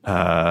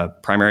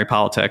primary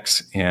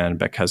politics and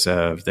because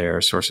of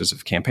their sources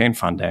of campaign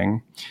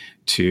funding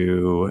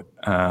to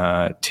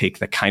take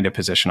the kind of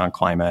position on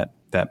climate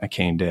that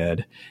McCain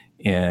did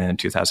in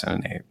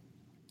 2008.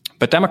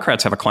 But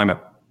Democrats have a climate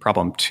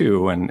problem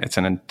too, and it's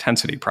an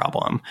intensity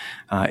problem.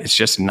 It's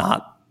just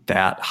not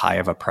that high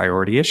of a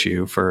priority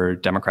issue for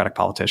Democratic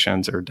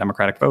politicians or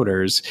Democratic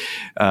voters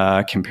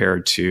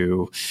compared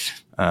to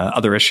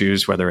other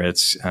issues, whether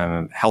it's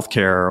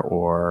healthcare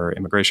or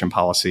immigration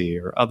policy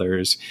or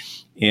others.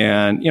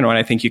 And, and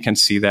I think you can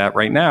see that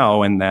right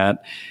now in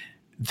that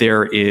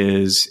there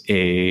is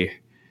a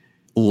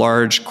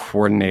large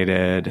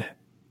coordinated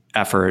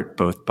effort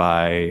both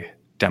by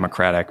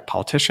Democratic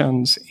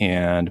politicians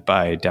and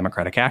by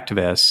Democratic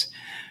activists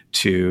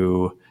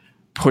to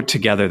put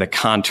together the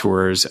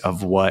contours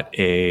of what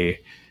a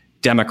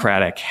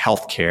Democratic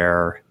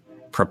healthcare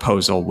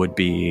proposal would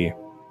be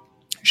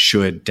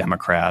should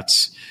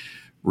Democrats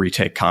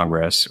retake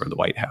Congress or the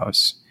White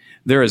House.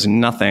 There is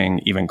nothing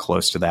even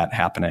close to that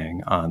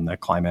happening on the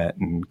climate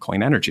and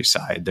clean energy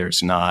side.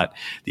 There's not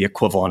the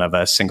equivalent of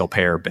a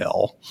single-payer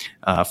bill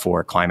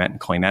for climate and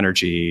clean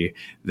energy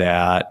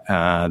that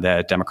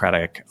that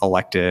Democratic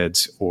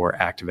electeds or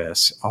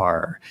activists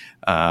are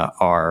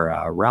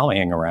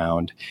rallying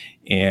around.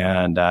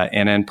 And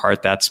in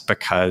part, that's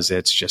because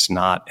it has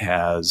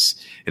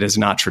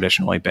not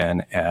traditionally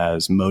been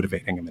as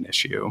motivating of an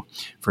issue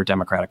for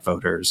Democratic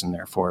voters and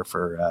therefore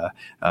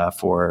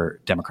for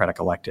Democratic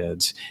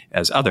electeds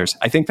as others.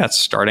 I think that's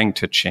starting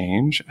to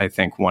change. I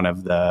think one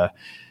of the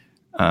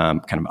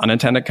kind of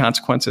unintended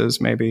consequences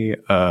maybe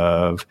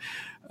of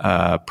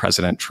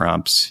President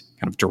Trump's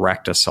kind of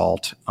direct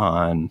assault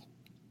on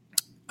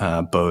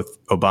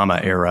both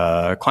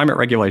Obama-era climate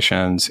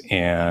regulations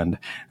and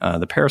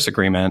the Paris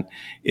Agreement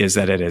is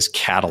that it has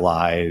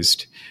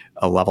catalyzed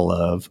a level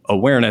of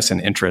awareness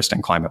and interest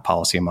in climate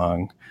policy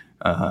among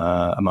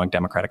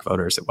Democratic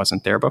voters that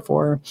wasn't there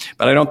before.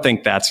 But I don't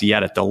think that's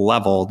yet at the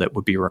level that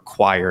would be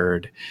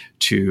required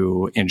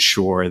to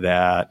ensure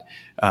that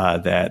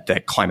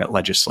that climate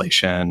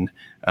legislation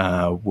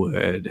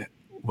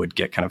would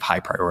get kind of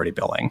high priority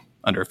billing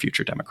under a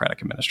future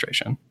Democratic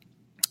administration.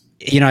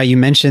 You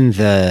mentioned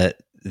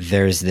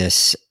there's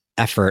this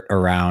effort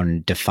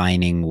around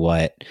defining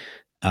what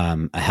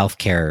a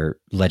healthcare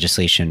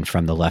legislation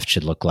from the left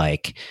should look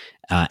like.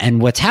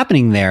 And what's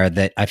happening there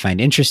that I find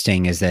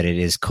interesting is that it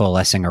is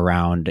coalescing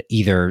around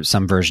either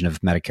some version of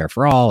Medicare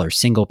for all or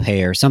single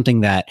payer, something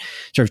that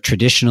sort of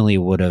traditionally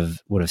would have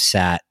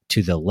sat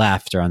to the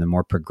left or on the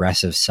more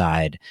progressive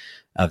side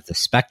of the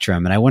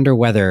spectrum. And I wonder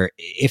whether,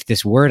 if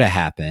this were to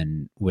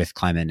happen with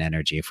climate and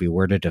energy, if we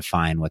were to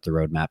define what the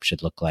roadmap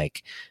should look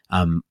like,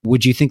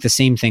 would you think the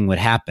same thing would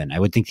happen? I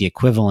would think the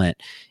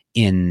equivalent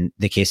in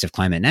the case of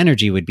climate and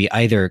energy would be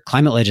either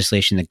climate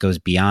legislation that goes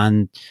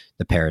beyond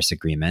the Paris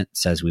Agreement,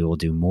 says we will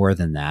do more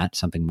than that,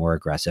 something more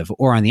aggressive,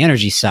 or on the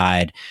energy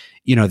side,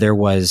 there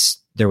was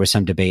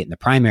some debate in the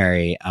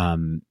primary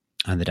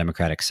on the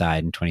Democratic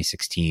side in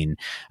 2016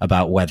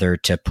 about whether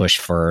to push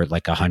for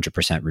like 100%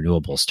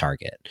 renewables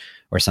target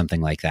or something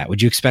like that.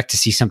 Would you expect to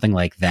see something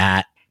like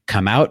that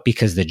come out?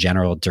 Because the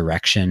general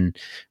direction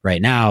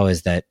right now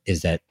is that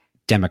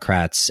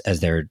Democrats, as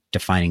they're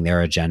defining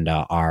their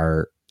agenda,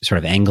 are sort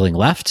of angling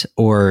left?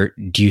 Or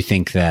do you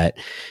think that,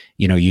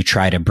 you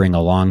try to bring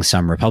along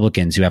some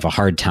Republicans who have a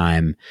hard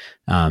time,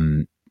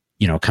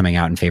 coming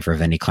out in favor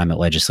of any climate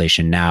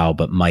legislation now,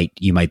 but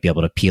you might be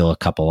able to peel a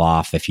couple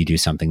off if you do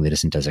something that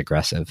isn't as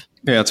aggressive?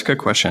 Yeah, it's a good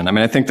question. I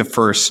mean, I think the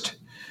first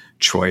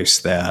choice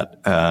that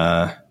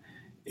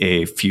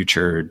a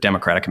future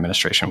Democratic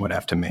administration would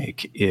have to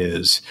make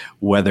is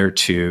whether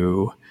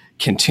to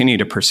continue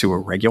to pursue a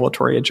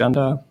regulatory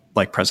agenda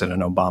like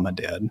President Obama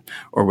did,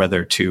 or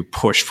whether to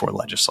push for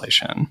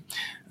legislation.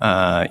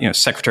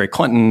 Secretary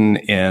Clinton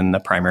in the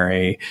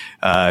primary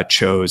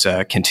chose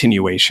a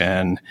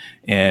continuation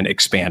and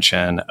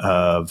expansion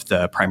of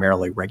the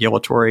primarily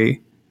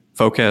regulatory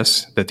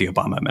focus that the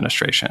Obama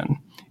administration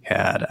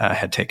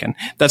had taken.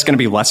 That's going to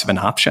be less of an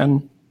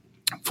option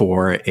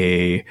for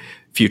a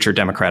future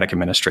Democratic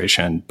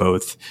administration,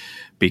 both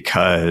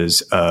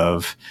because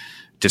of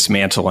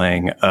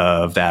dismantling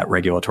of that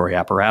regulatory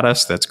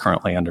apparatus that's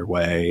currently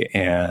underway,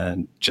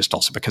 and just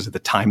also because of the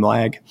time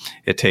lag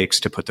it takes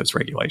to put those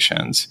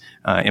regulations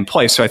in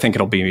place. So I think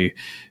it'll be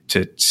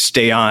to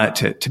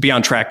be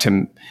on track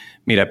to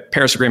meet a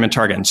Paris Agreement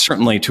target, and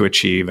certainly to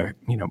achieve a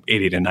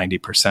 80 to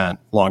 90%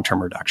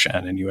 long-term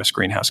reduction in U.S.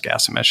 greenhouse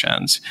gas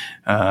emissions.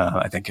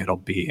 I think it'll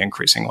be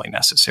increasingly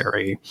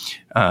necessary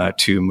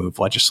to move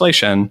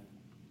legislation.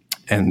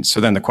 And so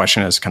then the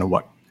question is kind of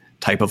what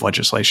type of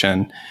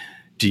legislation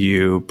do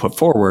you put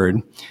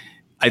forward?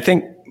 I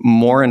think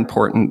more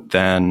important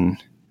than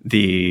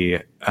the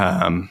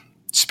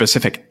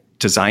specific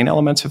design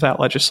elements of that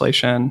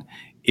legislation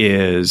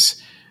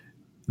is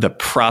the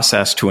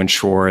process to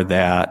ensure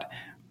that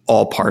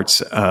all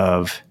parts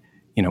of,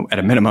 at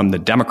a minimum, the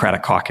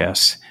Democratic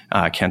caucus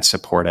can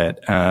support it.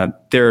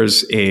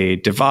 There's a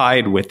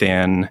divide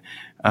within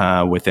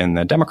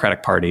the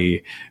Democratic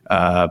Party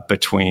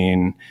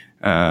between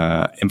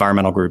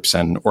environmental groups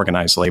and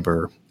organized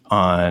labor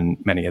on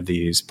many of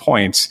these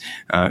points.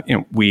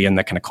 We in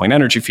the kind of clean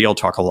energy field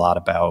talk a lot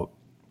about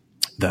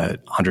the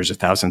hundreds of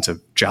thousands of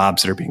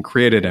jobs that are being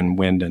created in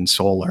wind and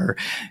solar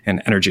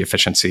and energy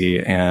efficiency.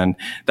 And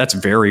that's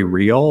very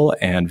real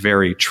and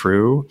very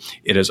true.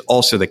 It is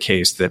also the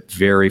case that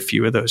very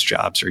few of those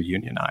jobs are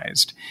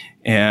unionized.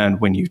 And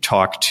when you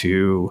talk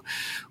to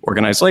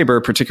organized labor,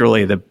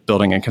 particularly the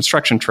building and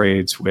construction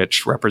trades,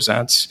 which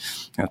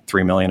represents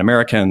 3 million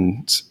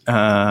Americans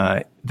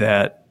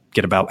that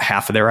get about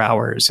half of their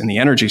hours in the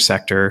energy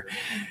sector,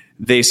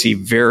 they see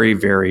very,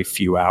 very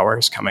few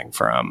hours coming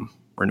from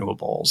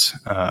renewables,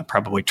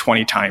 probably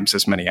 20 times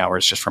as many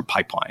hours just from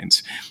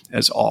pipelines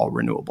as all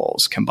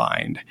renewables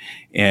combined.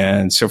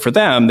 And so for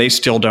them, they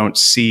still don't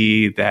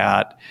see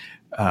that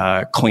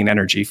clean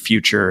energy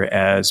future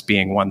as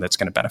being one that's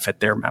going to benefit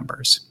their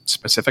members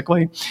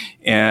specifically.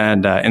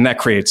 And that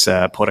creates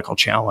a political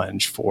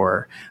challenge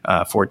for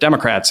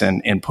Democrats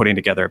in putting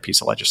together a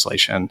piece of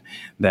legislation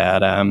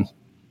that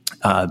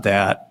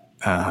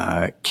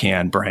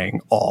can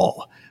bring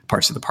all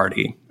parts of the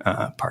party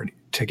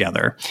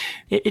together.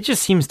 It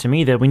just seems to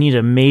me that we need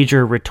a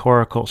major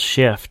rhetorical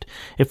shift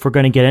if we're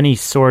going to get any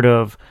sort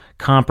of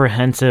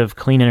comprehensive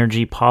clean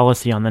energy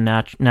policy on the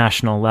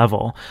national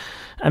level.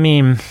 I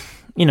mean,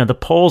 the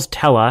polls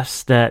tell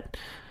us that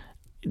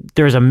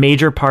there's a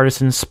major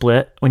partisan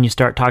split when you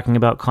start talking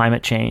about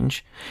climate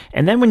change.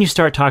 And then when you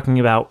start talking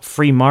about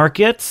free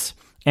markets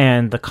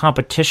and the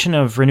competition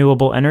of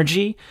renewable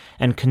energy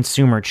and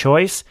consumer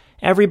choice,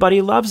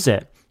 everybody loves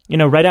it.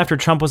 Right after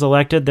Trump was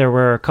elected, there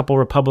were a couple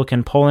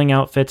Republican polling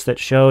outfits that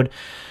showed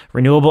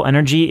renewable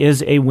energy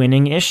is a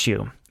winning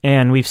issue.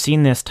 And we've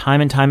seen this time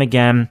and time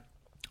again.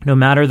 No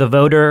matter the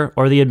voter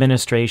or the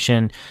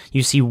administration,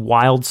 you see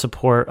wild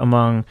support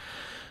among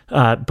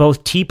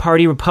both Tea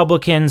Party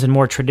Republicans and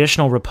more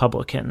traditional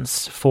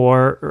Republicans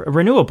for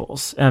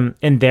renewables,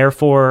 and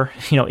therefore,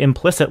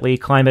 implicitly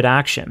climate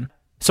action.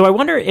 So I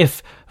wonder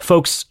if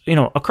folks,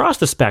 across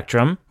the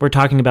spectrum, we're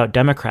talking about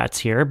Democrats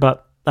here,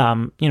 but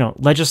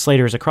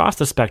legislators across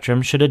the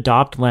spectrum should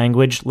adopt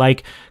language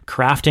like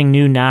crafting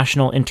new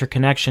national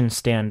interconnection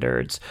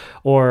standards,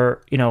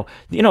 or,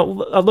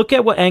 look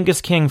at what Angus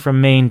King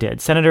from Maine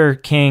did. Senator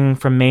King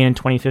from Maine in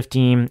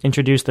 2015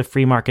 introduced the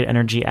Free Market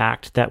Energy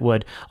Act that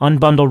would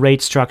unbundle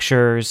rate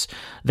structures,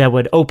 that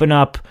would open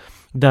up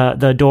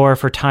the door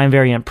for time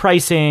variant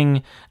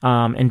pricing,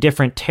 and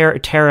different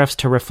tariffs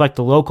to reflect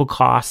the local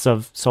costs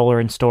of solar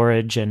and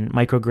storage and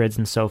microgrids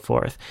and so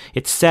forth.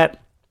 It set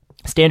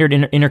standard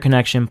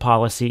interconnection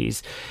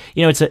policies.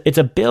 It's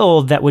a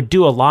bill that would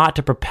do a lot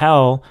to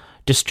propel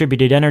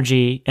distributed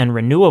energy and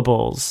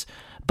renewables,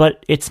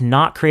 but it's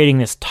not creating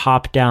this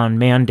top-down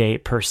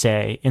mandate per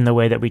se in the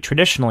way that we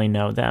traditionally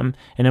know them,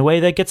 in a way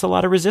that gets a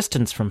lot of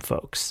resistance from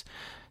folks.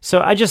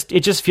 So it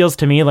just feels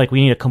to me like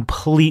we need a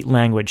complete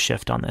language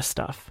shift on this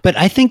stuff. But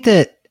I think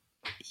that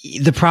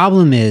the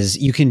problem is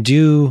you can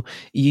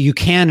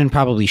and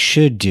probably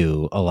should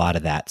do a lot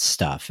of that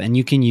stuff, and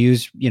you can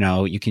use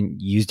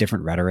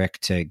different rhetoric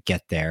to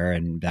get there,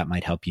 and that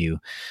might help you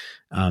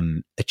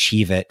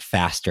achieve it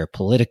faster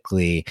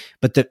politically.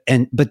 But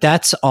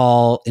that's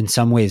all in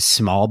some ways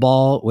small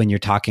ball when you're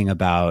talking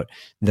about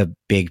the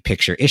big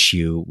picture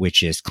issue,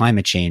 which is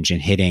climate change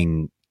and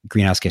hitting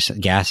greenhouse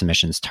gas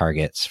emissions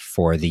targets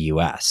for the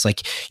US.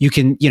 Like you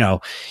can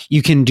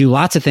do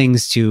lots of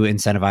things to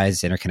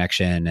incentivize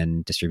interconnection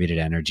and distributed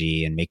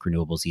energy and make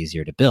renewables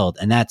easier to build.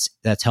 And that's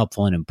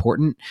helpful and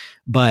important.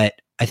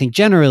 But I think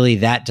generally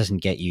that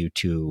doesn't get you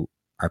to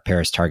our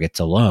Paris targets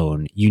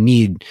alone. You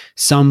need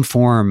some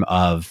form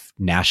of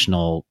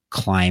national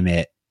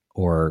climate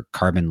or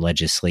carbon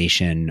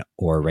legislation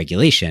or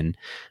regulation.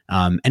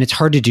 And it's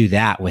hard to do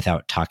that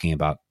without talking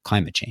about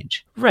climate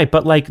change. Right.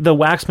 But like the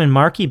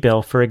Waxman-Markey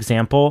bill, for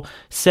example,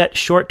 set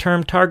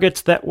short-term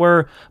targets that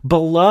were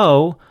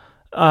below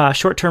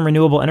short-term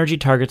renewable energy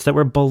targets that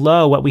were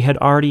below what we had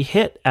already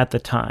hit at the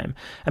time.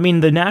 I mean,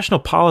 the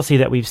national policy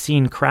that we've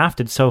seen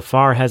crafted so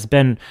far has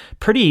been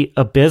pretty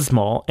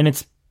abysmal, and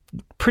it's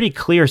pretty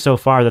clear so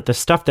far that the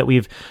stuff that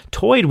we've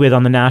toyed with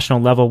on the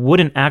national level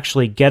wouldn't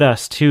actually get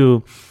us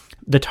to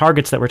the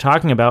targets that we're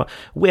talking about,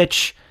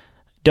 which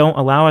don't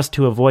allow us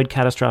to avoid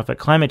catastrophic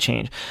climate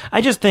change.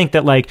 I just think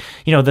that, like,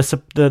 you know,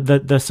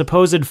 the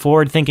supposed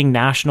forward-thinking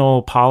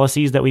national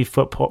policies that we've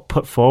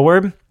put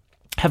forward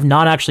have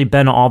not actually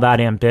been all that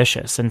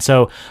ambitious. And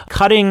so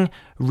cutting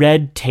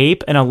red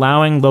tape and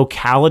allowing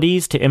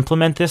localities to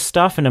implement this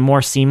stuff in a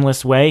more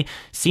seamless way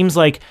seems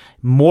like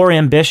more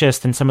ambitious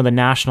than some of the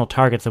national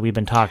targets that we've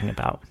been talking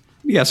about.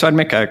 Yeah, so I'd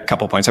make a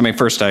couple points. I mean,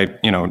 first, I'd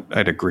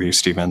agree,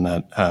 Stephen,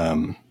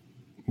 that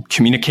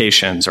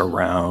communications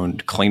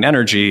around clean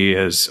energy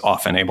is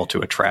often able to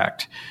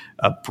attract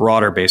a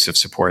broader base of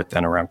support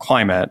than around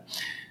climate.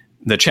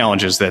 The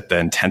challenge is that the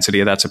intensity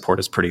of that support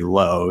is pretty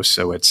low.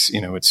 So it's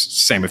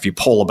same if you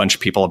poll a bunch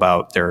of people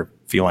about their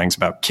feelings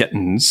about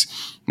kittens,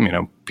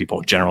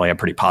 people generally have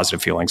pretty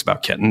positive feelings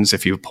about kittens.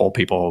 If you poll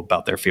people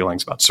about their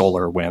feelings about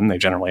solar or wind, they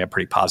generally have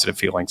pretty positive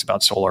feelings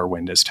about solar or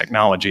wind as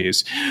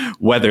technologies.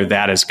 Whether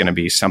that is going to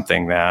be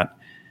something that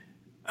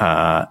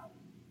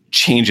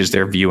changes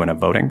their view in a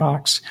voting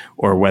box,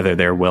 or whether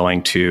they're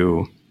willing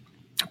to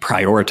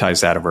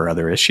prioritize that over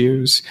other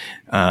issues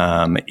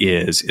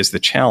is the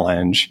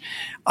challenge.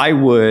 I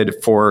would,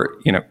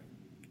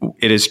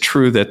 it is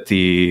true that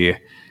the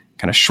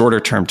kind of shorter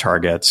term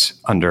targets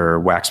under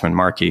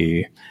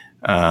Waxman-Markey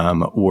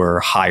were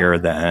higher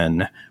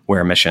than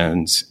where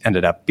emissions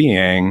ended up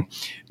being.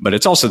 But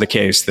it's also the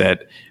case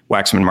that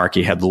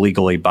Waxman-Markey had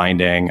legally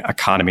binding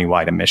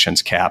economy-wide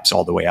emissions caps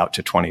all the way out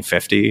to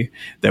 2050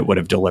 that would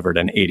have delivered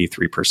an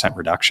 83%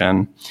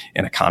 reduction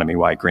in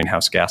economy-wide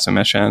greenhouse gas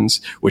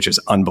emissions, which is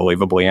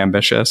unbelievably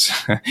ambitious.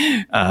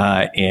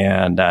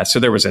 So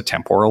there was a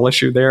temporal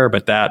issue there,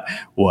 but that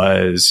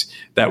was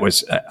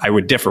I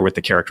would differ with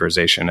the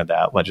characterization of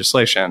that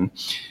legislation.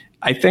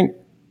 I think,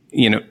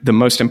 the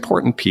most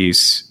important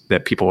piece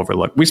that people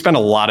overlook, we spend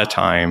a lot of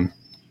time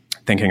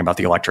thinking about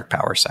the electric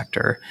power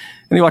sector.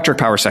 And the electric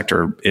power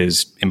sector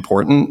is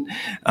important.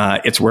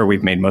 It's where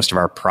we've made most of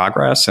our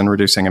progress in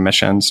reducing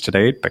emissions to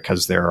date,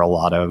 because there are a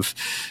lot of,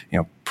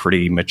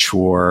 pretty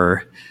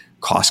mature,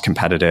 cost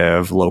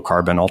competitive, low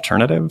carbon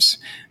alternatives,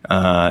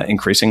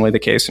 increasingly the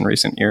case in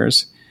recent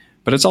years.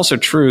 But it's also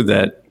true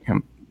that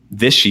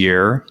this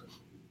year,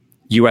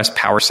 U.S.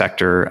 power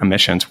sector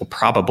emissions will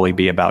probably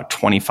be about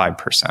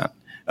 25%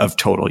 of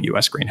total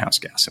U.S. greenhouse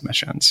gas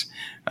emissions.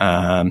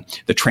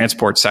 The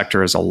transport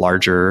sector is a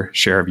larger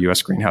share of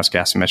U.S. greenhouse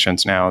gas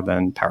emissions now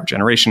than power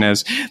generation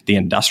is. The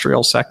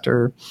industrial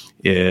sector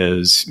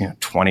is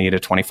 20 to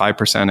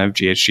 25% of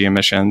GHG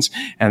emissions.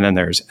 And then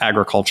there's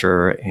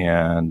agriculture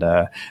and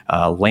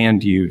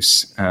land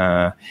use,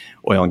 oil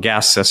and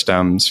gas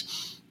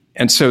systems.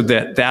 And so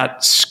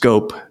that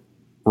scope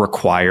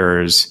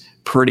requires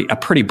a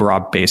pretty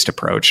broad-based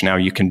approach. Now,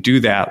 you can do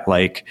that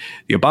like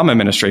the Obama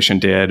administration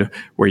did,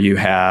 where you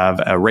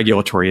have a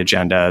regulatory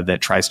agenda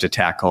that tries to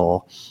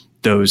tackle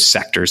those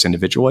sectors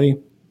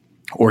individually,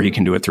 or you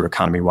can do it through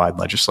economy-wide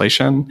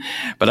legislation.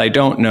 But I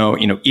don't know,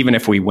 even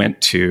if we went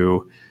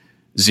to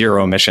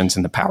zero emissions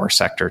in the power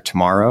sector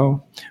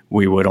tomorrow,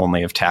 we would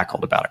only have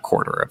tackled about a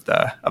quarter of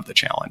the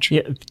challenge.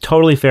 Yeah,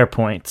 totally fair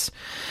points.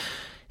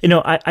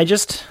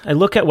 I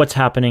look at what's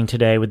happening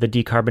today with the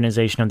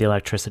decarbonization of the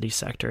electricity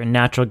sector, and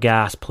natural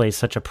gas plays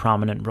such a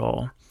prominent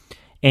role.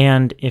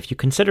 And if you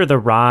consider the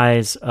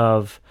rise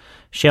of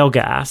shale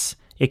gas,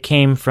 it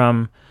came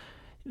from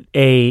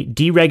a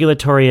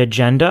deregulatory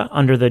agenda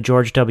under the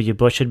George W.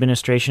 Bush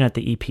administration at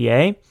the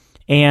EPA,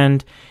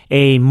 and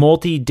a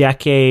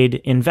multi-decade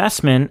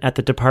investment at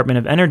the Department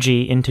of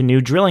Energy into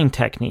new drilling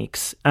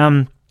techniques.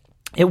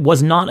 It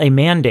was not a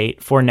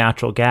mandate for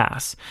natural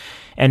gas.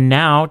 And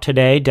now,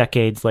 today,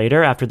 decades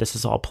later, after this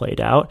is all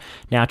played out,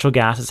 natural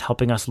gas is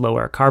helping us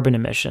lower carbon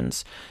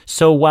emissions.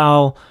 So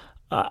while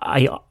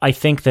I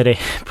think that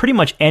pretty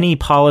much any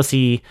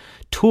policy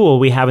tool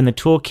we have in the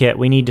toolkit,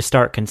 we need to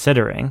start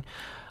considering,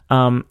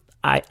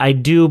 I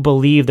do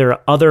believe there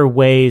are other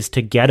ways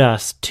to get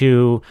us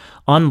to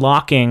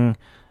unlocking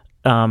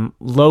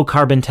low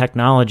carbon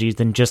technologies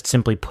than just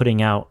simply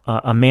putting out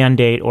a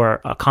mandate or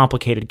a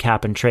complicated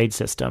cap and trade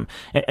system.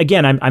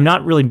 Again, I'm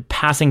not really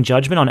passing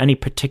judgment on any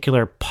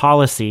particular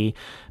policy,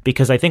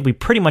 because I think we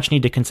pretty much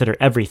need to consider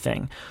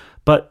everything.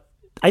 But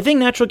I think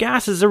natural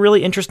gas is a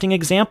really interesting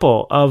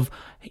example of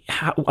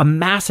a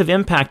massive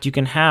impact you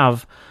can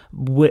have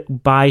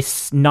by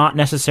not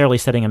necessarily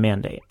setting a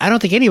mandate. I don't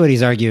think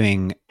anybody's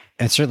arguing,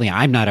 and certainly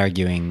I'm not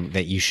arguing,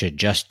 that you should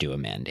just do a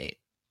mandate,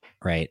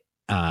 right?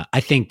 I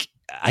think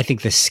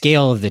the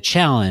scale of the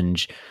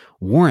challenge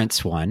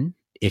warrants one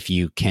if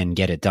you can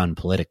get it done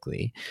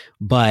politically.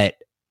 But,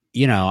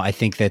 I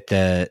think that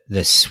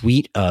the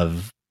suite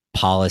of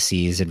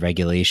policies and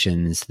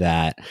regulations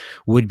that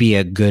would be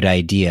a good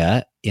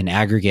idea in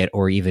aggregate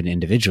or even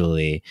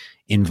individually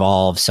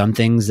involve some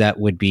things that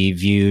would be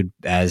viewed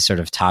as sort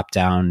of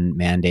top-down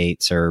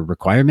mandates or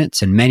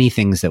requirements, and many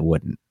things that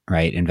wouldn't,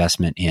 right?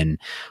 Investment in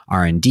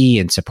R&D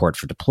and support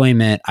for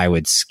deployment. I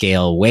would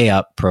scale way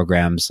up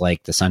programs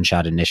like the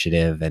Sunshot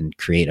Initiative and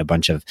create a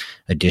bunch of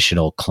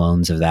additional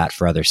clones of that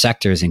for other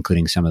sectors,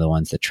 including some of the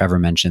ones that Trevor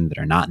mentioned that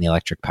are not in the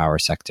electric power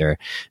sector. And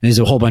there's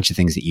a whole bunch of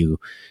things that you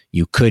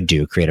could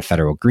do. Create a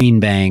federal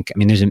green bank. I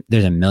mean,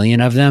 there's a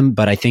million of them,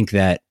 but I think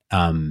that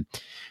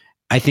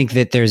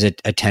there's a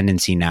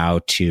tendency now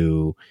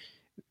to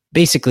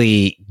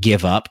basically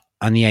give up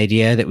on the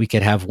idea that we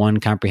could have one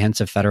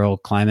comprehensive federal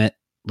climate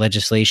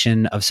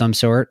legislation of some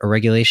sort or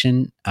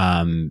regulation,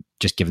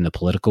 just given the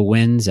political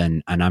winds.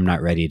 And I'm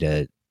not ready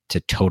to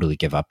totally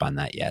give up on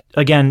that yet.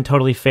 Again,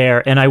 totally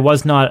fair. And I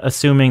was not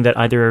assuming that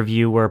either of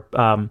you were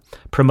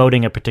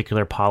promoting a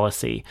particular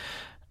policy.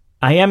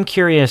 I am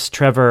curious,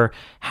 Trevor,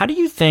 how do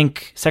you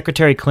think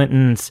Secretary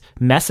Clinton's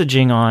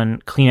messaging on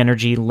clean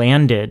energy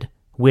landed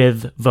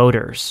with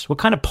voters? What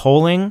kind of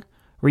polling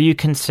were you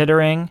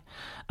considering?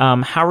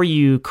 How are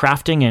you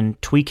crafting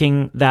and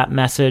tweaking that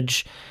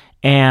message?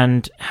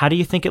 And how do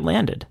you think it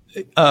landed?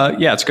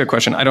 Yeah, it's a good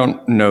question. I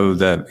don't know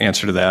the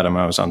answer to that.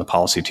 I was on the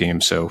policy team,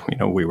 so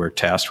we were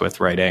tasked with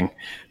writing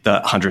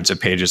the hundreds of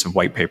pages of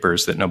white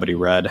papers that nobody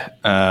read.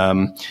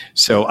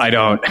 So I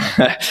don't,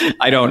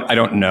 I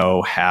don't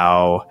know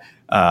how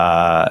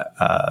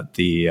I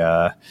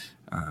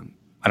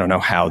don't know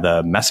how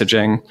the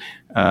messaging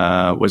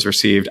was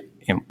received.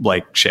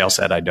 Like Shayle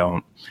said, I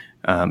don't.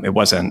 It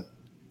wasn't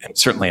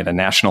certainly at a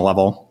national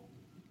level.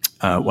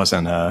 It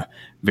wasn't a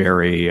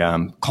very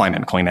climate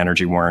and clean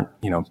energy weren't,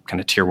 kind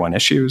of tier one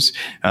issues.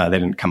 They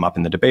didn't come up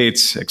in the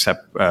debates,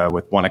 except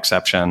with one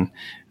exception.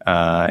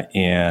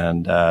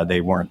 And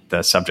they weren't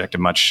the subject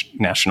of much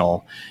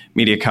national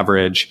media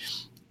coverage.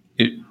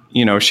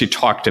 She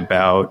talked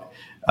about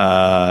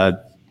a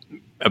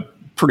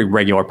pretty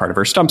regular part of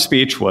her stump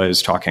speech was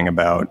talking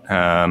about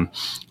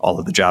all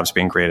of the jobs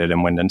being created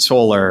in wind and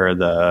solar,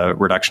 the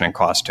reduction in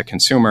cost to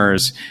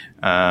consumers,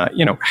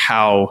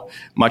 how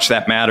much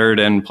that mattered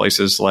in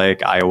places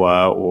like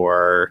Iowa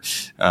or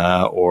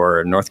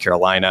North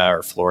Carolina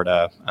or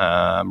Florida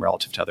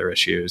relative to other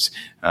issues.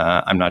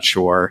 I'm not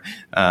sure.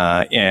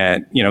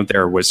 And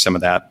there was some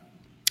of that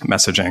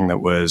messaging that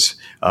was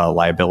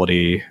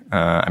liability,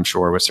 I'm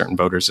sure, with certain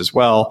voters as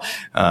well,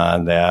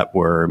 that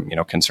were,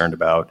 concerned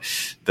about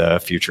the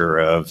future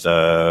of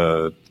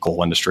the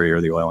coal industry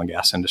or the oil and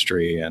gas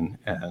industry and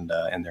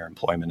their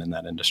employment in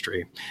that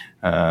industry.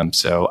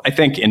 So I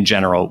think in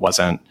general it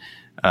wasn't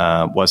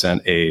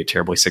a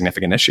terribly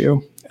significant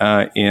issue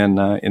in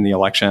the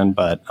election,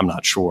 but I'm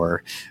not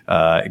sure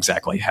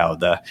exactly how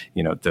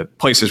the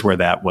places where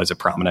that was a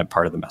prominent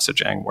part of the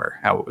messaging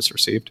how it was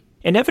received.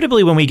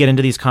 Inevitably, when we get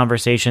into these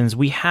conversations,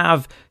 we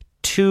have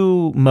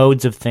two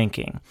modes of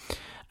thinking.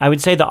 I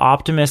would say the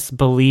optimists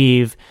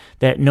believe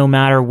that no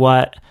matter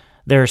what,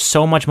 there's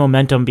so much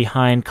momentum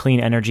behind clean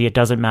energy, it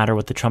doesn't matter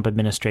what the Trump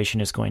administration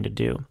is going to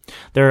do.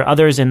 There are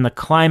others in the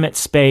climate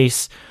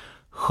space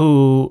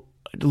who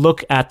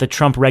look at the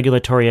Trump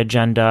regulatory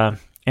agenda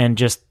and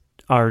just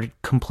are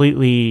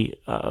completely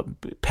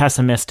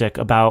pessimistic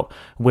about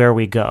where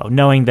we go,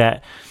 knowing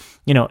that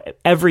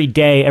every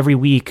day, every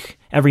week,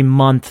 every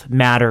month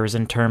matters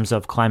in terms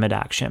of climate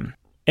action.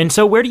 And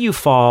so where do you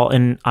fall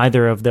in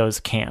either of those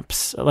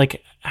camps?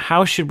 Like,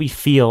 how should we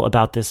feel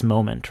about this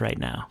moment right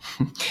now?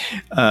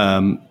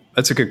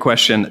 That's a good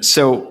question.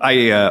 So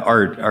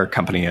our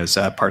company is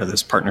part of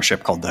this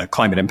partnership called the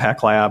Climate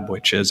Impact Lab,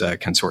 which is a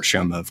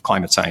consortium of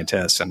climate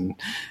scientists and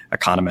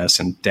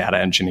economists and data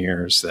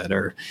engineers that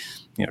are,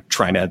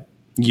 trying to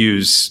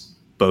use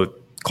both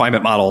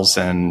climate models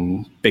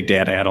and big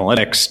data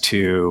analytics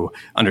to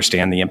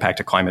understand the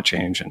impact of climate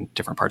change in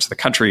different parts of the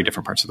country,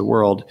 different parts of the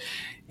world.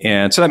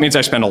 And so that means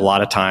I spend a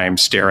lot of time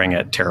staring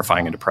at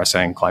terrifying and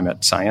depressing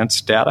climate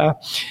science data.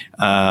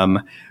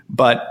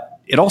 But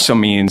it also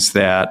means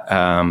that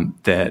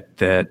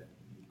that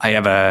I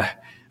have a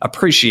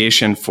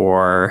appreciation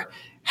for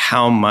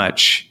how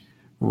much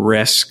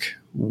risk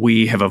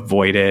we have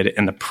avoided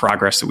and the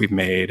progress that we've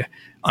made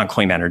on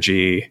clean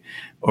energy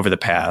over the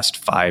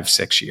past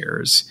 5-6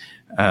 years.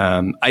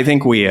 I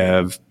think we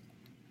have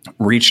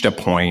reached a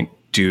point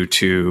due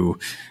to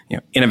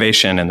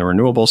innovation in the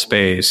renewable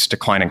space,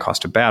 declining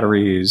cost of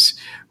batteries,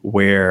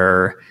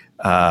 where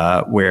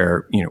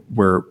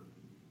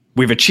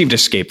we've achieved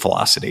escape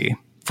velocity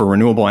for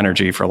renewable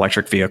energy, for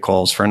electric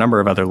vehicles, for a number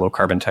of other low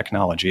carbon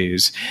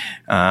technologies,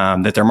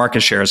 that their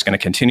market share is going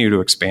to continue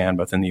to expand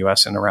both in the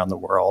US and around the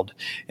world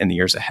in the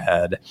years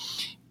ahead.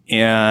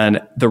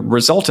 And the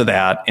result of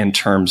that in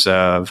terms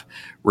of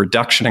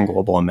reduction in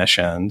global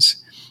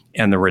emissions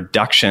and the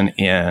reduction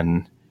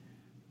in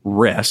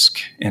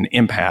risk and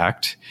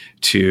impact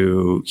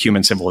to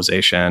human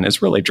civilization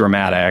is really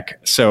dramatic.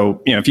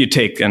 So, if you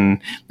take the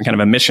kind of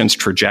emissions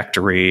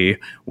trajectory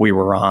we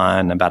were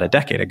on about a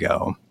decade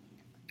ago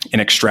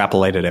and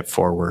extrapolated it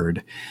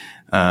forward,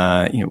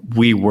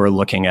 we were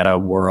looking at a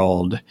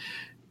world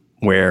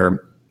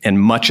where in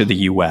much of the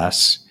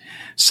US,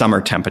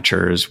 summer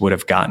temperatures would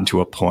have gotten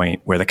to a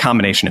point where the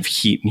combination of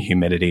heat and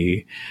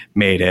humidity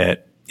made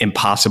it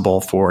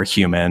impossible for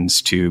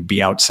humans to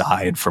be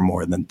outside for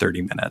more than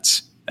 30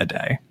 minutes a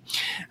day.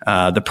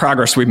 The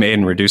progress we've made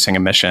in reducing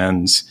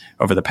emissions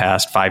over the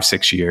past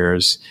 5-6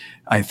 years,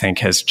 I think,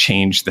 has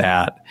changed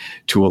that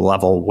to a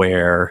level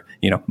where,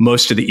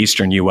 most of the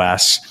eastern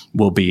U.S.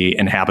 will be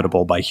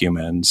inhabitable by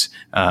humans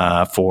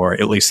for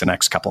at least the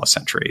next couple of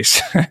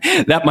centuries.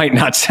 That might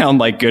not sound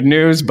like good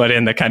news, but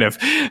in the kind of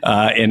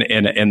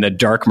in the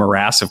dark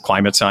morass of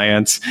climate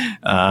science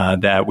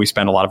that we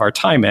spend a lot of our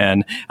time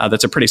in,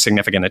 that's a pretty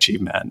significant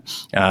achievement.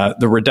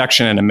 The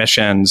reduction in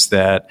emissions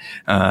that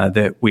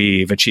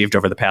we've achieved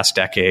over the past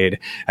decade,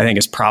 I think,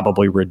 has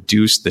probably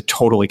reduced the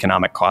total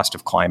economic cost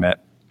of climate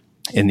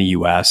in the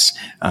U.S.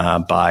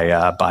 by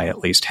at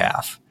least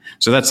half.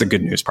 So that's the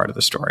good news part of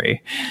the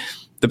story.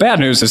 The bad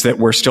news is that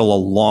we're still a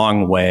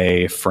long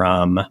way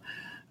from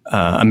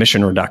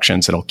emission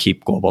reductions that'll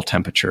keep global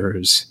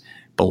temperatures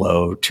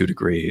below 2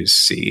 degrees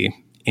C.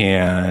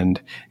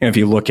 And if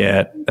you look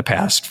at the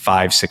past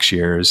 5-6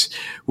 years,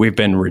 we've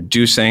been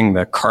reducing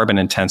the carbon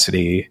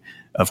intensity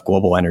of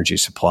global energy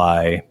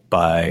supply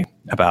by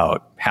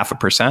about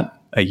 0.5%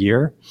 a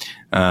year.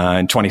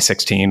 In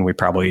 2016, we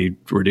probably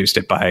reduced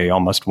it by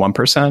almost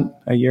 1%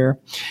 a year.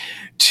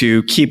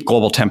 To keep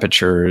global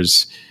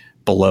temperatures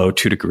below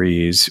 2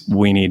 degrees,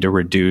 we need to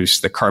reduce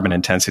the carbon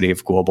intensity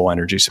of global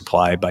energy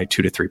supply by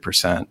 2 to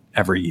 3%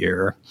 every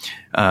year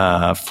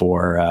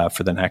for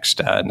the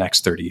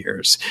next 30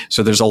 years.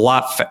 So there's a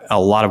lot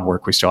of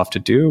work we still have to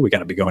do. We got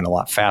to be going a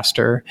lot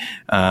faster.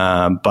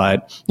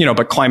 But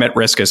climate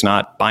risk is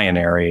not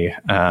binary,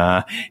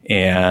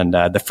 and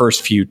the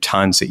first few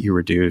tons that you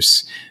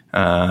reduce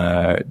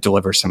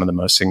deliver some of the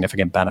most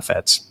significant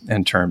benefits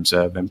in terms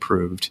of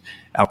improved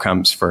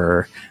outcomes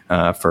for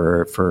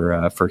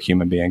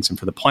human beings and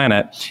for the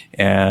planet.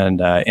 And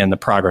the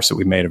progress that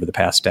we've made over the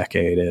past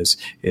decade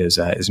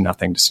is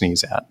nothing to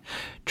sneeze at.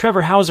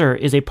 Trevor Hauser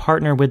is a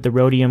partner with the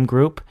Rhodium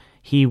Group.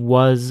 He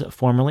was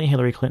formerly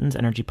Hillary Clinton's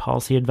energy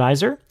policy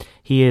advisor.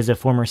 He is a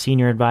former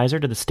senior advisor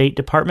to the State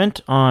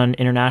Department on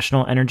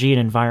international energy and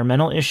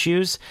environmental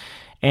issues.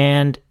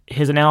 And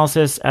his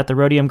analysis at the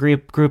Rhodium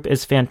Group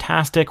is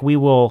fantastic. We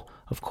will,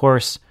 of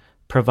course,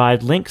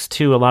 provide links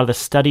to a lot of the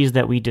studies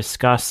that we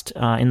discussed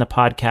in the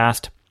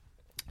podcast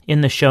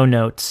in the show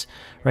notes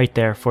right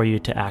there for you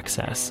to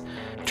access.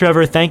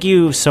 Trevor, thank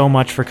you so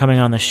much for coming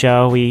on the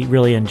show. We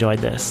really enjoyed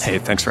this. Hey,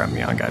 thanks for having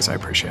me on, guys. I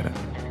appreciate it.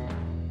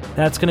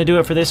 That's going to do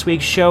it for this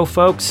week's show,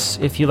 folks.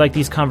 If you like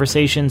these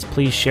conversations,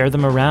 please share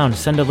them around.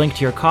 Send a link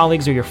to your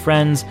colleagues or your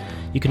friends.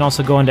 You can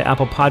also go into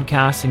Apple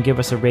Podcasts and give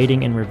us a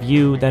rating and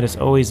review. That is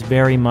always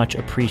very much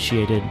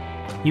appreciated.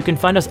 You can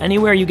find us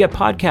anywhere you get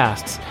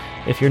podcasts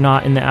if you're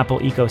not in the Apple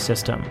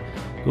ecosystem.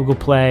 Google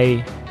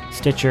Play,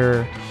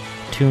 Stitcher,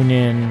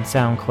 TuneIn,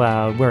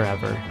 SoundCloud,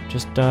 wherever.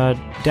 Just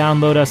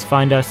download us,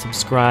 find us,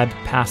 subscribe,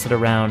 pass it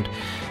around.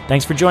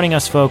 Thanks for joining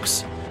us,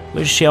 folks.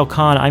 With Shayle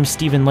Kann, I'm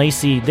Stephen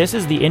Lacey. This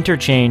is The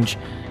Interchange,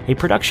 a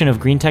production of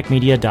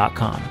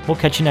greentechmedia.com. We'll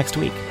catch you next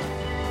week.